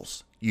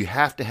rules. You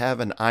have to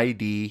have an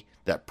ID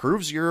that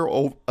proves you're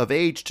of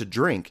age to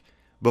drink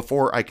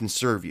before I can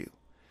serve you.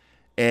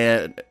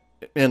 And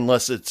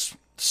unless it's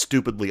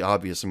stupidly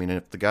obvious. I mean,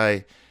 if the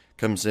guy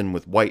comes in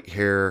with white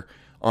hair,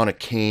 on a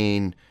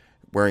cane,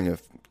 wearing a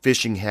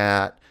fishing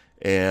hat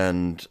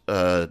and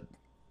a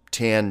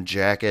tan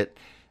jacket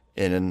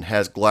and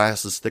has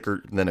glasses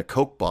thicker than a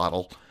Coke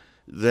bottle,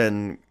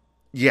 then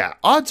yeah,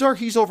 odds are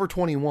he's over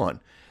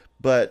 21.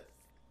 But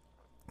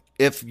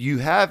if you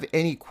have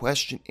any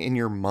question in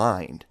your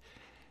mind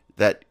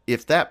that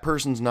if that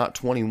person's not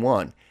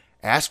 21,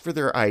 ask for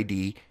their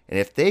ID, and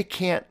if they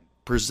can't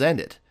present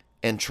it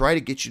and try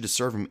to get you to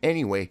serve them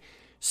anyway,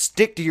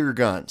 stick to your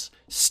guns.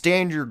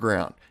 Stand your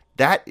ground.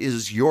 That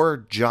is your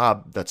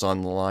job that's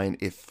on the line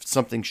if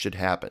something should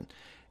happen.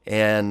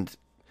 And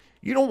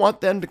you don't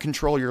want them to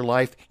control your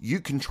life.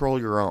 You control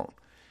your own.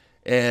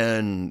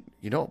 And,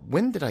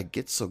 when did I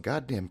get so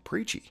goddamn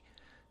preachy?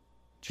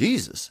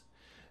 Jesus.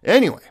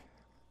 Anyway,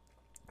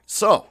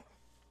 so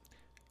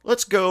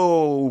let's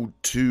go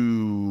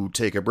to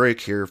take a break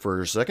here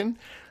for a second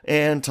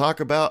and talk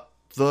about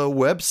the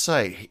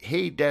website,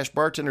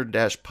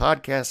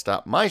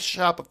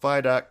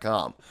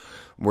 hey-bartender-podcast.myshopify.com,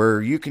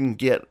 where you can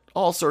get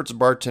all sorts of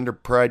Bartender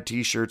Pride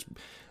t-shirts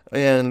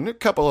and a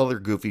couple other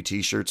goofy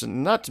t-shirts,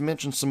 and not to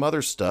mention some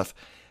other stuff.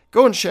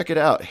 Go and check it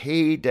out,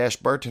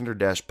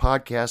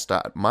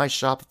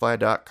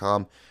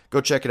 hey-bartender-podcast.myshopify.com.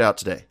 Go check it out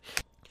today.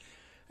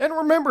 And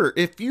remember,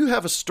 if you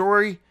have a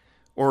story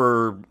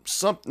or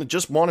something,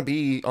 just want to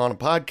be on a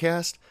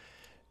podcast,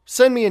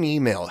 send me an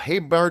email,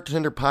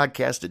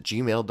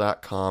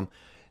 heybartenderpodcast@gmail.com.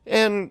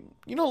 And,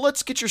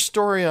 let's get your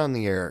story on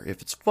the air.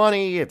 If it's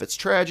funny, if it's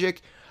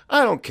tragic,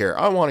 I don't care.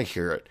 I want to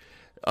hear it.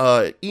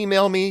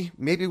 Email me.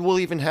 Maybe we'll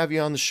even have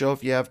you on the show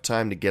if you have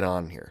time to get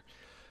on here.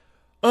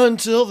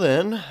 Until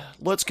then,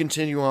 let's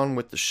continue on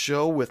with the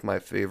show with my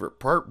favorite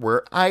part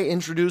where I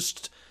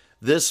introduced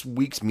this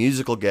week's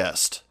musical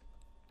guest.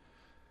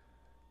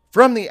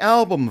 From the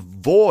album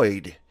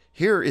Void,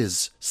 here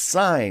is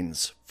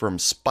Signs from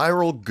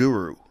Spiral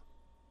Guru.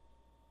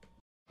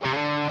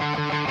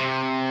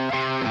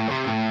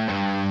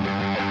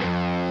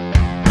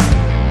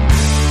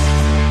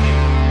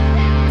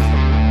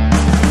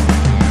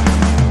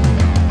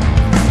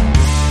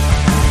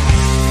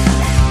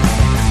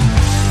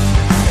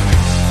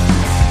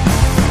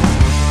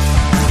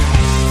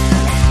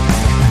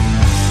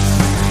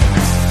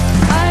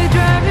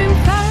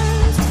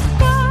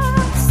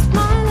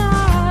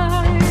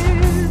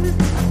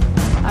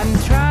 I'm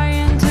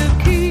trying to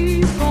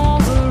keep all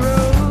the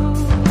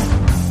roads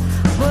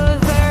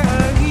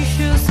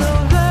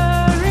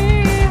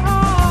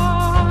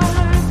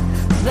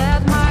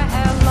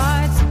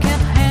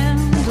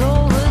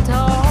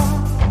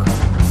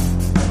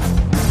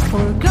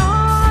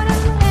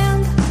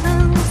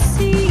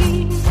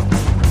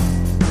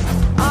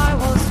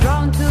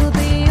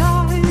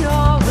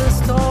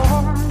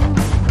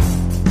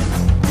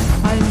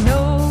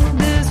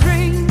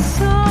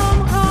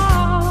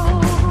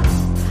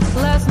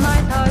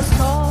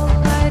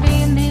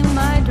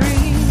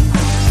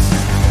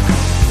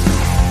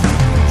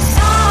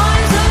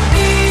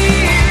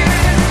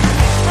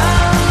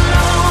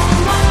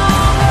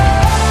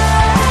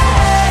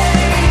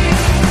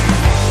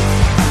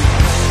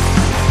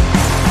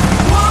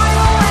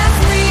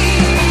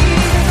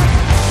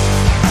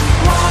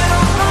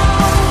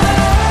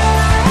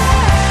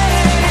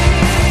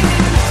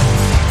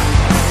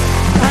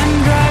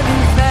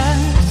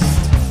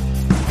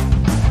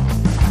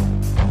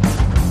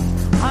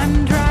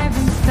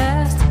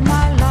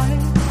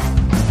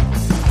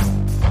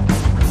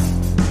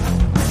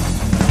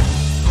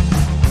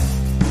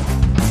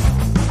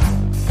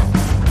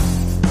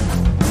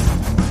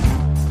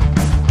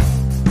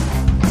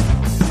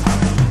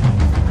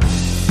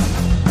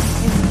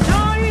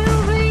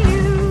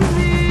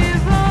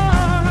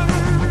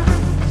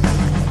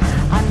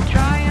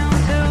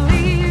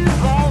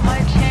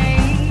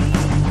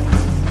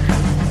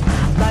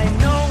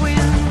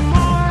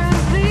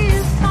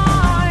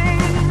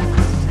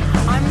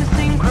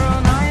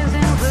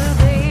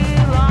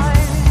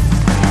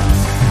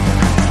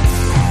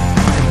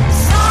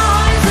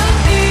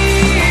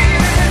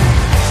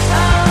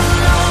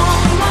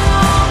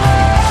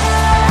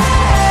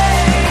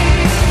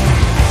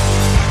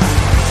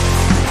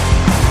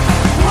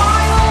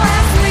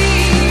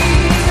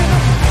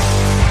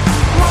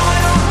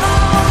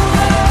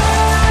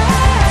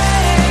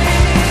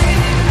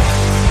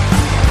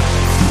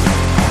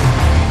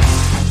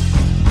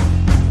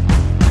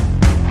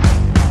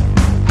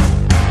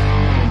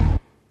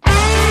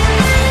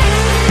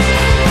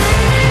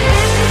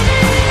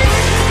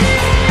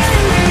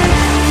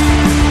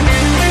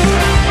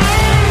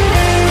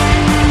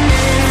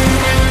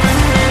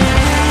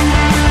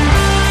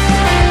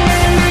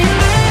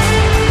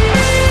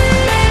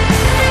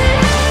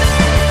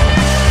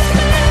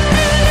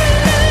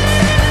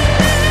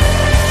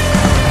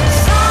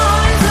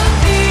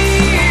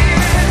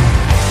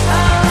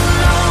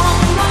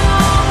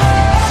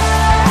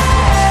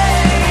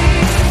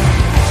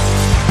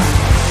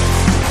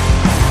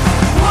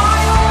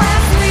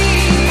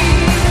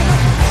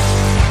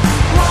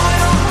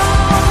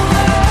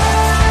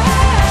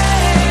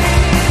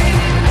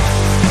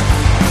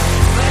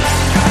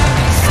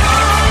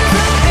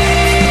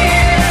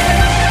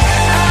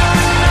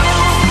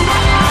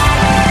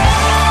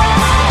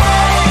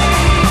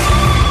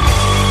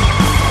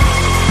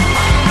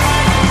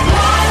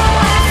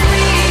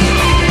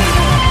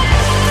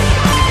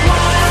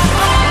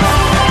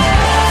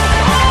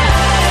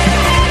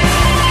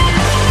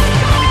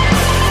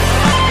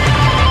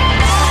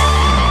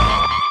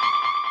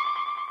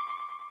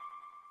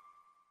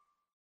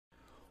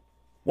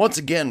Once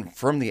again,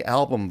 from the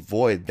album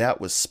Void, that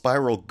was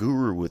Spiral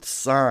Guru with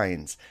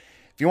Signs.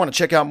 If you want to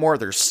check out more of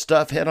their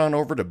stuff, head on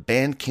over to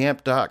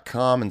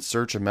bandcamp.com and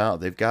search them out.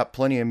 They've got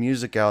plenty of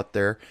music out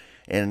there,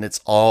 and it's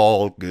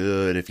all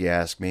good if you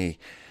ask me.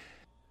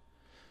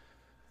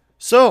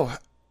 So,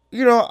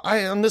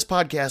 on this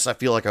podcast, I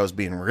feel like I was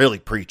being really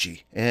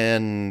preachy.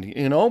 And,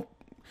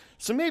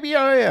 so maybe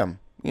I am.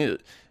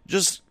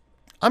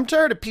 I'm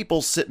tired of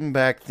people sitting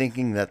back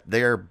thinking that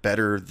they're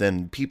better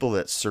than people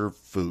that serve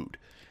food.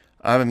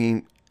 I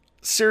mean,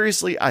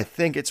 seriously, I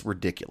think it's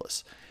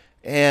ridiculous.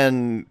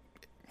 And,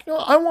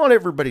 I want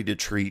everybody to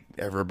treat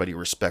everybody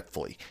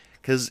respectfully,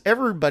 because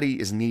everybody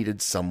is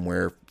needed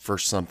somewhere for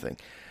something.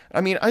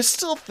 I mean, I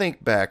still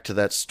think back to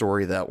that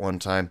story that one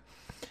time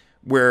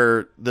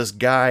where this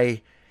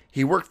guy,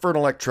 he worked for an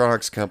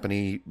electronics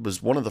company,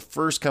 was one of the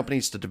first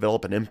companies to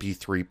develop an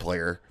MP3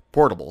 player,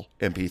 portable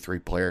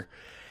MP3 player,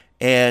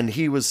 and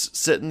he was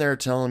sitting there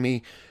telling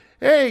me,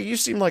 hey, you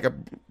seem like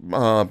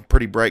a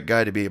pretty bright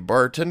guy to be a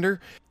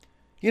bartender.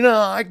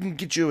 I can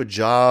get you a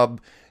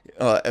job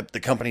at the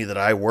company that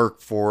I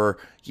work for.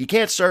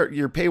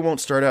 Your pay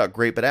won't start out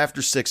great, but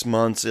after 6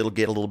 months, it'll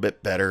get a little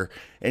bit better,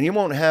 and you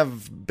won't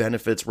have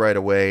benefits right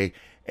away.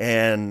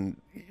 And,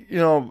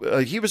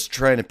 he was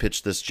trying to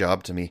pitch this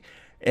job to me,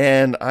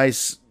 and I,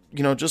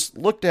 just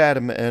looked at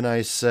him and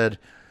I said,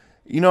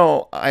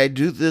 I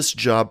do this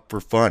job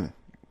for fun.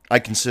 I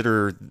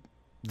consider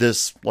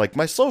this like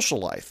my social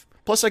life.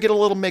 Plus, I get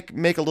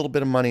make a little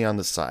bit of money on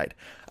the side.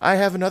 I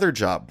have another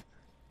job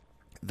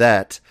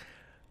that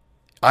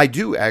I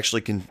do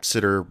actually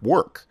consider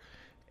work,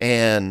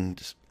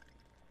 and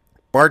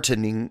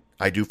bartending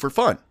I do for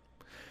fun.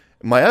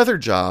 My other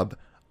job,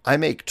 I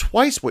make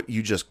twice what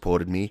you just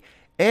quoted me,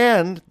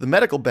 and the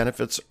medical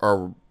benefits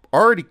are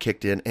already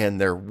kicked in,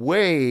 and they're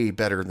way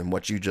better than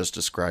what you just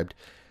described.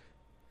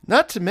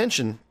 Not to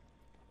mention,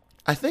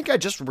 I think I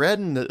just read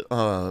in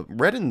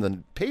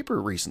the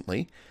paper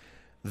recently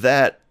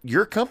that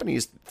your company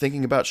is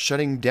thinking about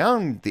shutting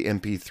down the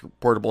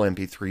portable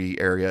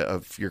MP3 area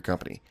of your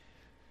company.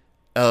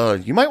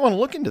 You might want to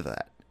look into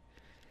that.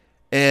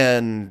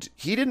 And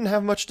he didn't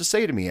have much to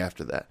say to me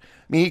after that. I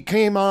mean, he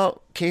came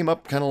up kind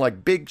of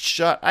like big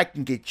shot. I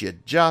can get you a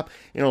job.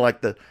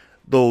 Like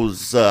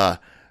those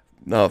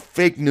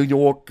fake New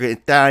York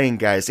Italian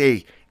guys.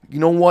 Hey, you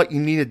know what?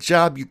 You need a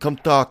job? You come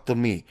talk to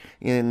me,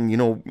 and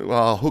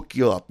I'll hook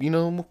you up. You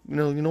know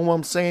what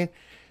I'm saying?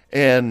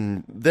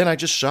 And then I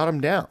just shot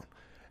him down.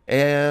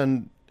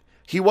 And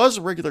he was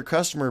a regular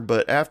customer,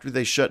 but after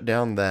they shut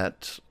down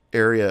that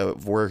area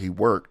of where he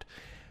worked,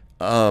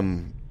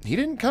 he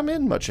didn't come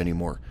in much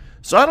anymore.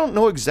 So I don't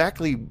know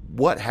exactly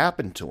what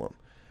happened to him.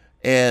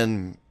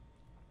 And,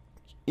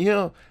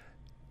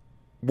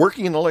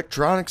 working in an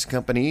electronics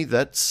company,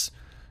 that's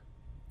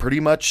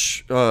pretty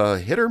much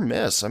hit or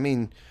miss. I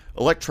mean,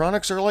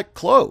 electronics are like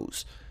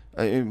clothes.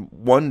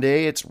 One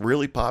day it's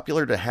really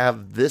popular to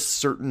have this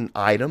certain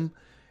item,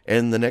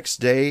 and the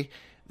next day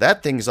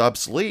that thing's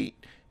obsolete,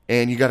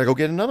 and you got to go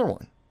get another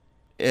one.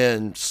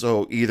 And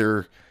so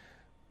either,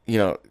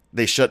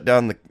 they shut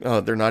down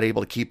they're not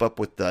able to keep up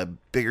with the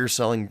bigger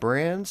selling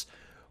brands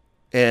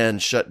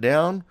and shut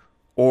down,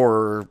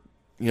 or,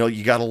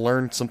 you got to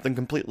learn something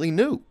completely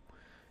new.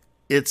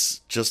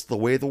 It's just the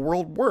way the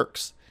world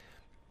works.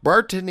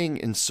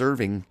 Bartending and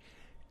serving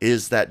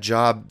is that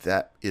job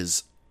that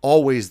is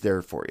always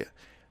there for you.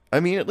 I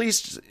mean, at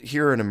least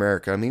here in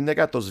America, they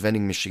got those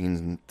vending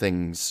machines and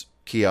things,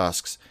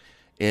 kiosks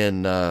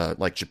in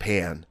like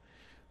Japan,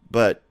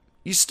 but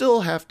you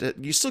still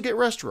get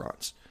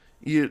restaurants.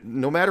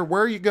 No matter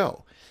where you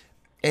go.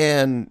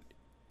 And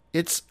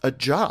it's a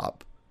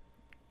job.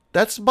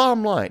 That's the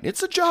bottom line.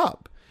 It's a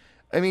job.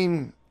 I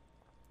mean,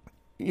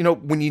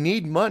 when you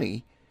need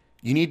money,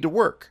 you need to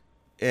work.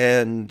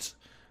 And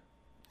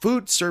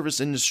food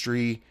service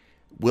industry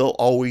will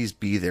always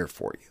be there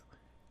for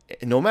you,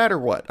 no matter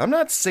what. I'm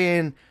not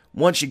saying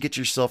once you get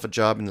yourself a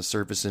job in the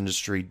service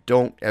industry,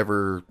 don't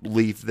ever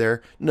leave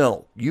there.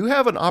 No, you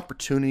have an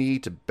opportunity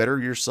to better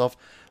yourself.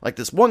 Like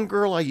this one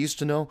girl I used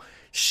to know,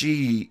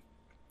 she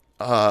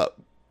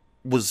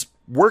was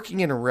working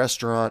in a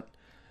restaurant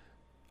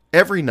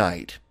every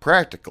night,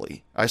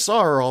 practically. I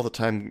saw her all the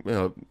time,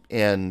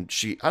 and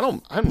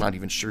I'm not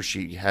even sure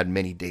she had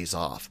many days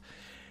off.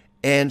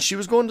 And she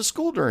was going to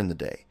school during the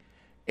day.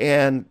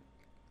 And,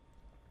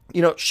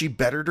 she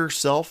bettered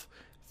herself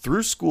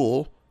through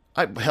school.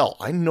 I've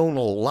known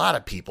a lot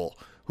of people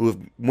who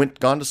have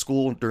gone to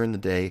school during the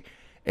day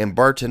and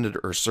bartended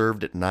or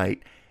served at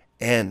night,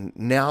 and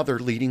now they're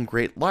leading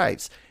great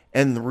lives.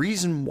 And the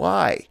reason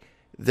why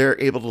they're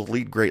able to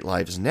lead great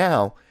lives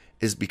now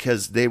is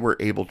because they were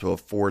able to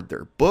afford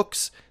their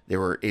books, they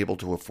were able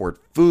to afford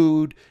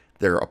food,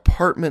 their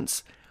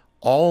apartments,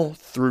 all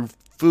through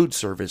food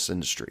service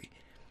industry.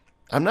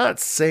 I'm not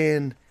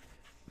saying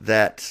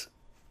that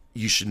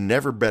you should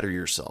never better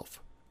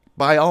yourself.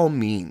 By all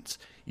means,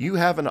 you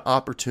have an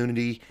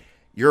opportunity.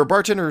 You're a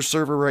bartender or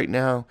server right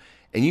now,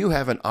 and you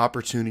have an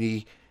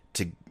opportunity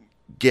to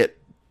get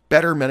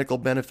better medical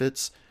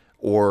benefits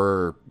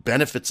or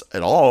benefits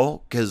at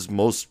all, because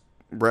most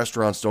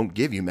restaurants don't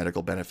give you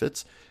medical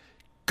benefits,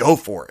 go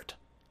for it.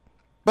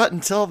 But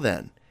until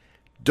then,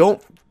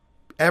 don't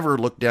ever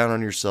look down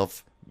on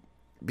yourself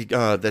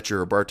that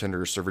you're a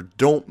bartender or server.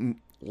 Don't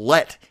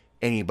let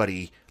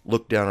anybody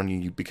look down on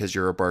you because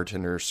you're a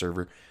bartender or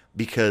server,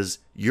 because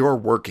you're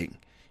working.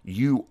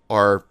 You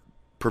are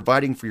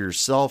providing for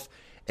yourself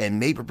and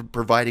maybe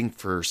providing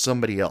for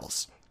somebody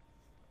else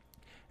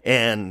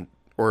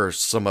or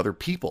some other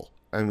people.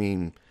 I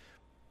mean,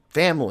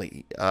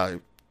 family,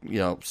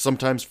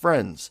 sometimes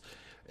friends,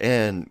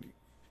 and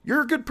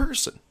you're a good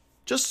person.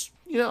 Just,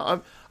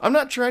 I'm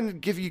not trying to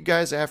give you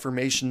guys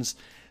affirmations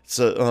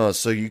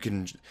so you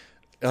can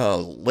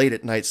late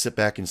at night sit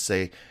back and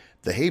say,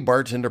 the Hey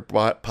Bartender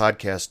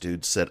podcast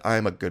dude said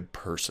I'm a good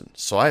person,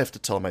 so I have to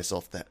tell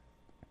myself that.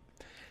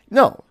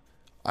 No,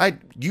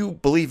 you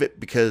believe it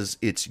because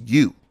it's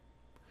you.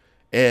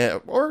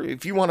 Or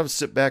if you want to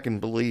sit back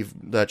and believe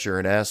that you're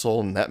an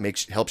asshole and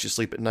that helps you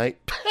sleep at night,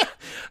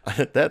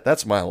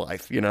 that's my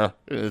life,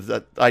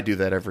 I do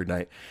that every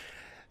night.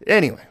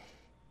 Anyway,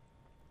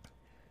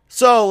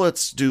 so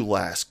let's do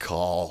last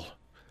call.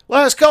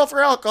 Last call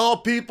for alcohol,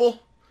 people.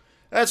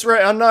 That's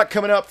right, I'm not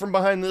coming up from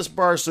behind this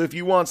bar, so if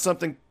you want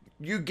something,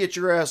 you get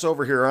your ass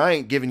over here. I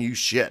ain't giving you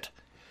shit.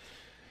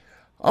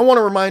 I want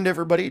to remind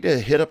everybody to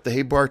hit up the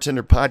Hey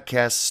Bartender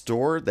podcast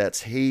store.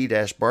 That's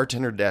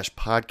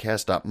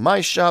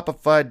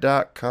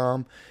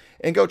hey-bartender-podcast.myshopify.com.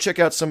 And go check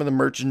out some of the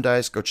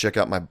merchandise. Go check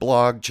out my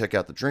blog. Check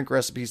out the drink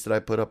recipes that I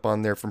put up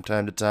on there from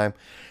time to time.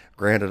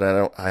 Granted,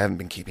 I haven't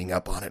been keeping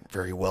up on it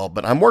very well,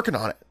 but I'm working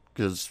on it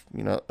because,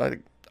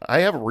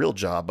 I have a real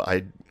job.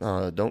 I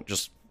don't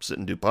just sit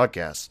and do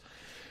podcasts.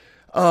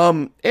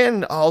 And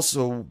I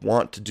also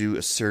want to do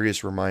a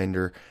serious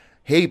reminder.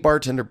 Hey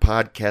Bartender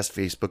Podcast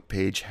Facebook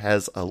page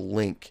has a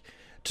link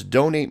to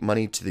donate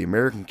money to the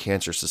American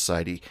Cancer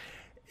Society.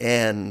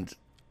 And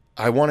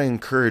I want to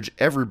encourage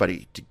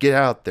everybody to get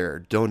out there,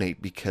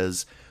 donate,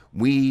 because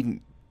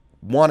we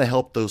want to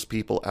help those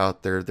people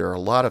out there. There are a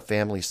lot of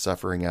families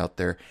suffering out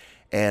there.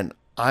 And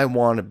I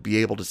want to be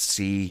able to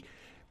see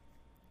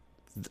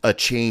a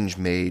change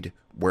made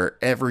where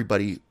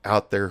everybody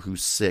out there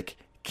who's sick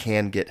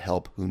can get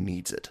help who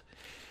needs it.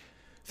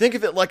 Think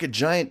of it like a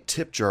giant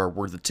tip jar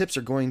where the tips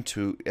are going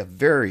to a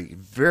very,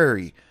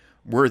 very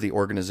worthy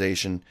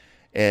organization,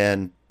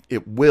 and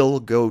it will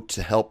go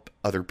to help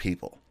other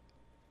people.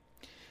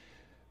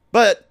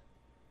 But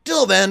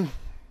till then,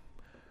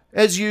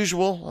 as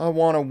usual, I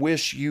want to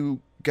wish you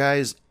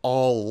guys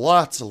all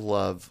lots of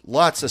love,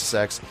 lots of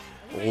sex,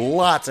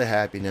 lots of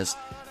happiness,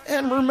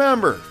 and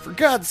remember, for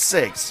God's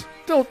sakes,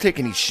 don't take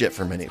any shit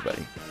from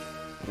anybody.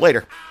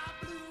 Later.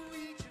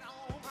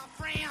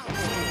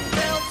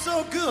 Felt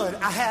so good,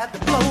 I had to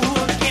blow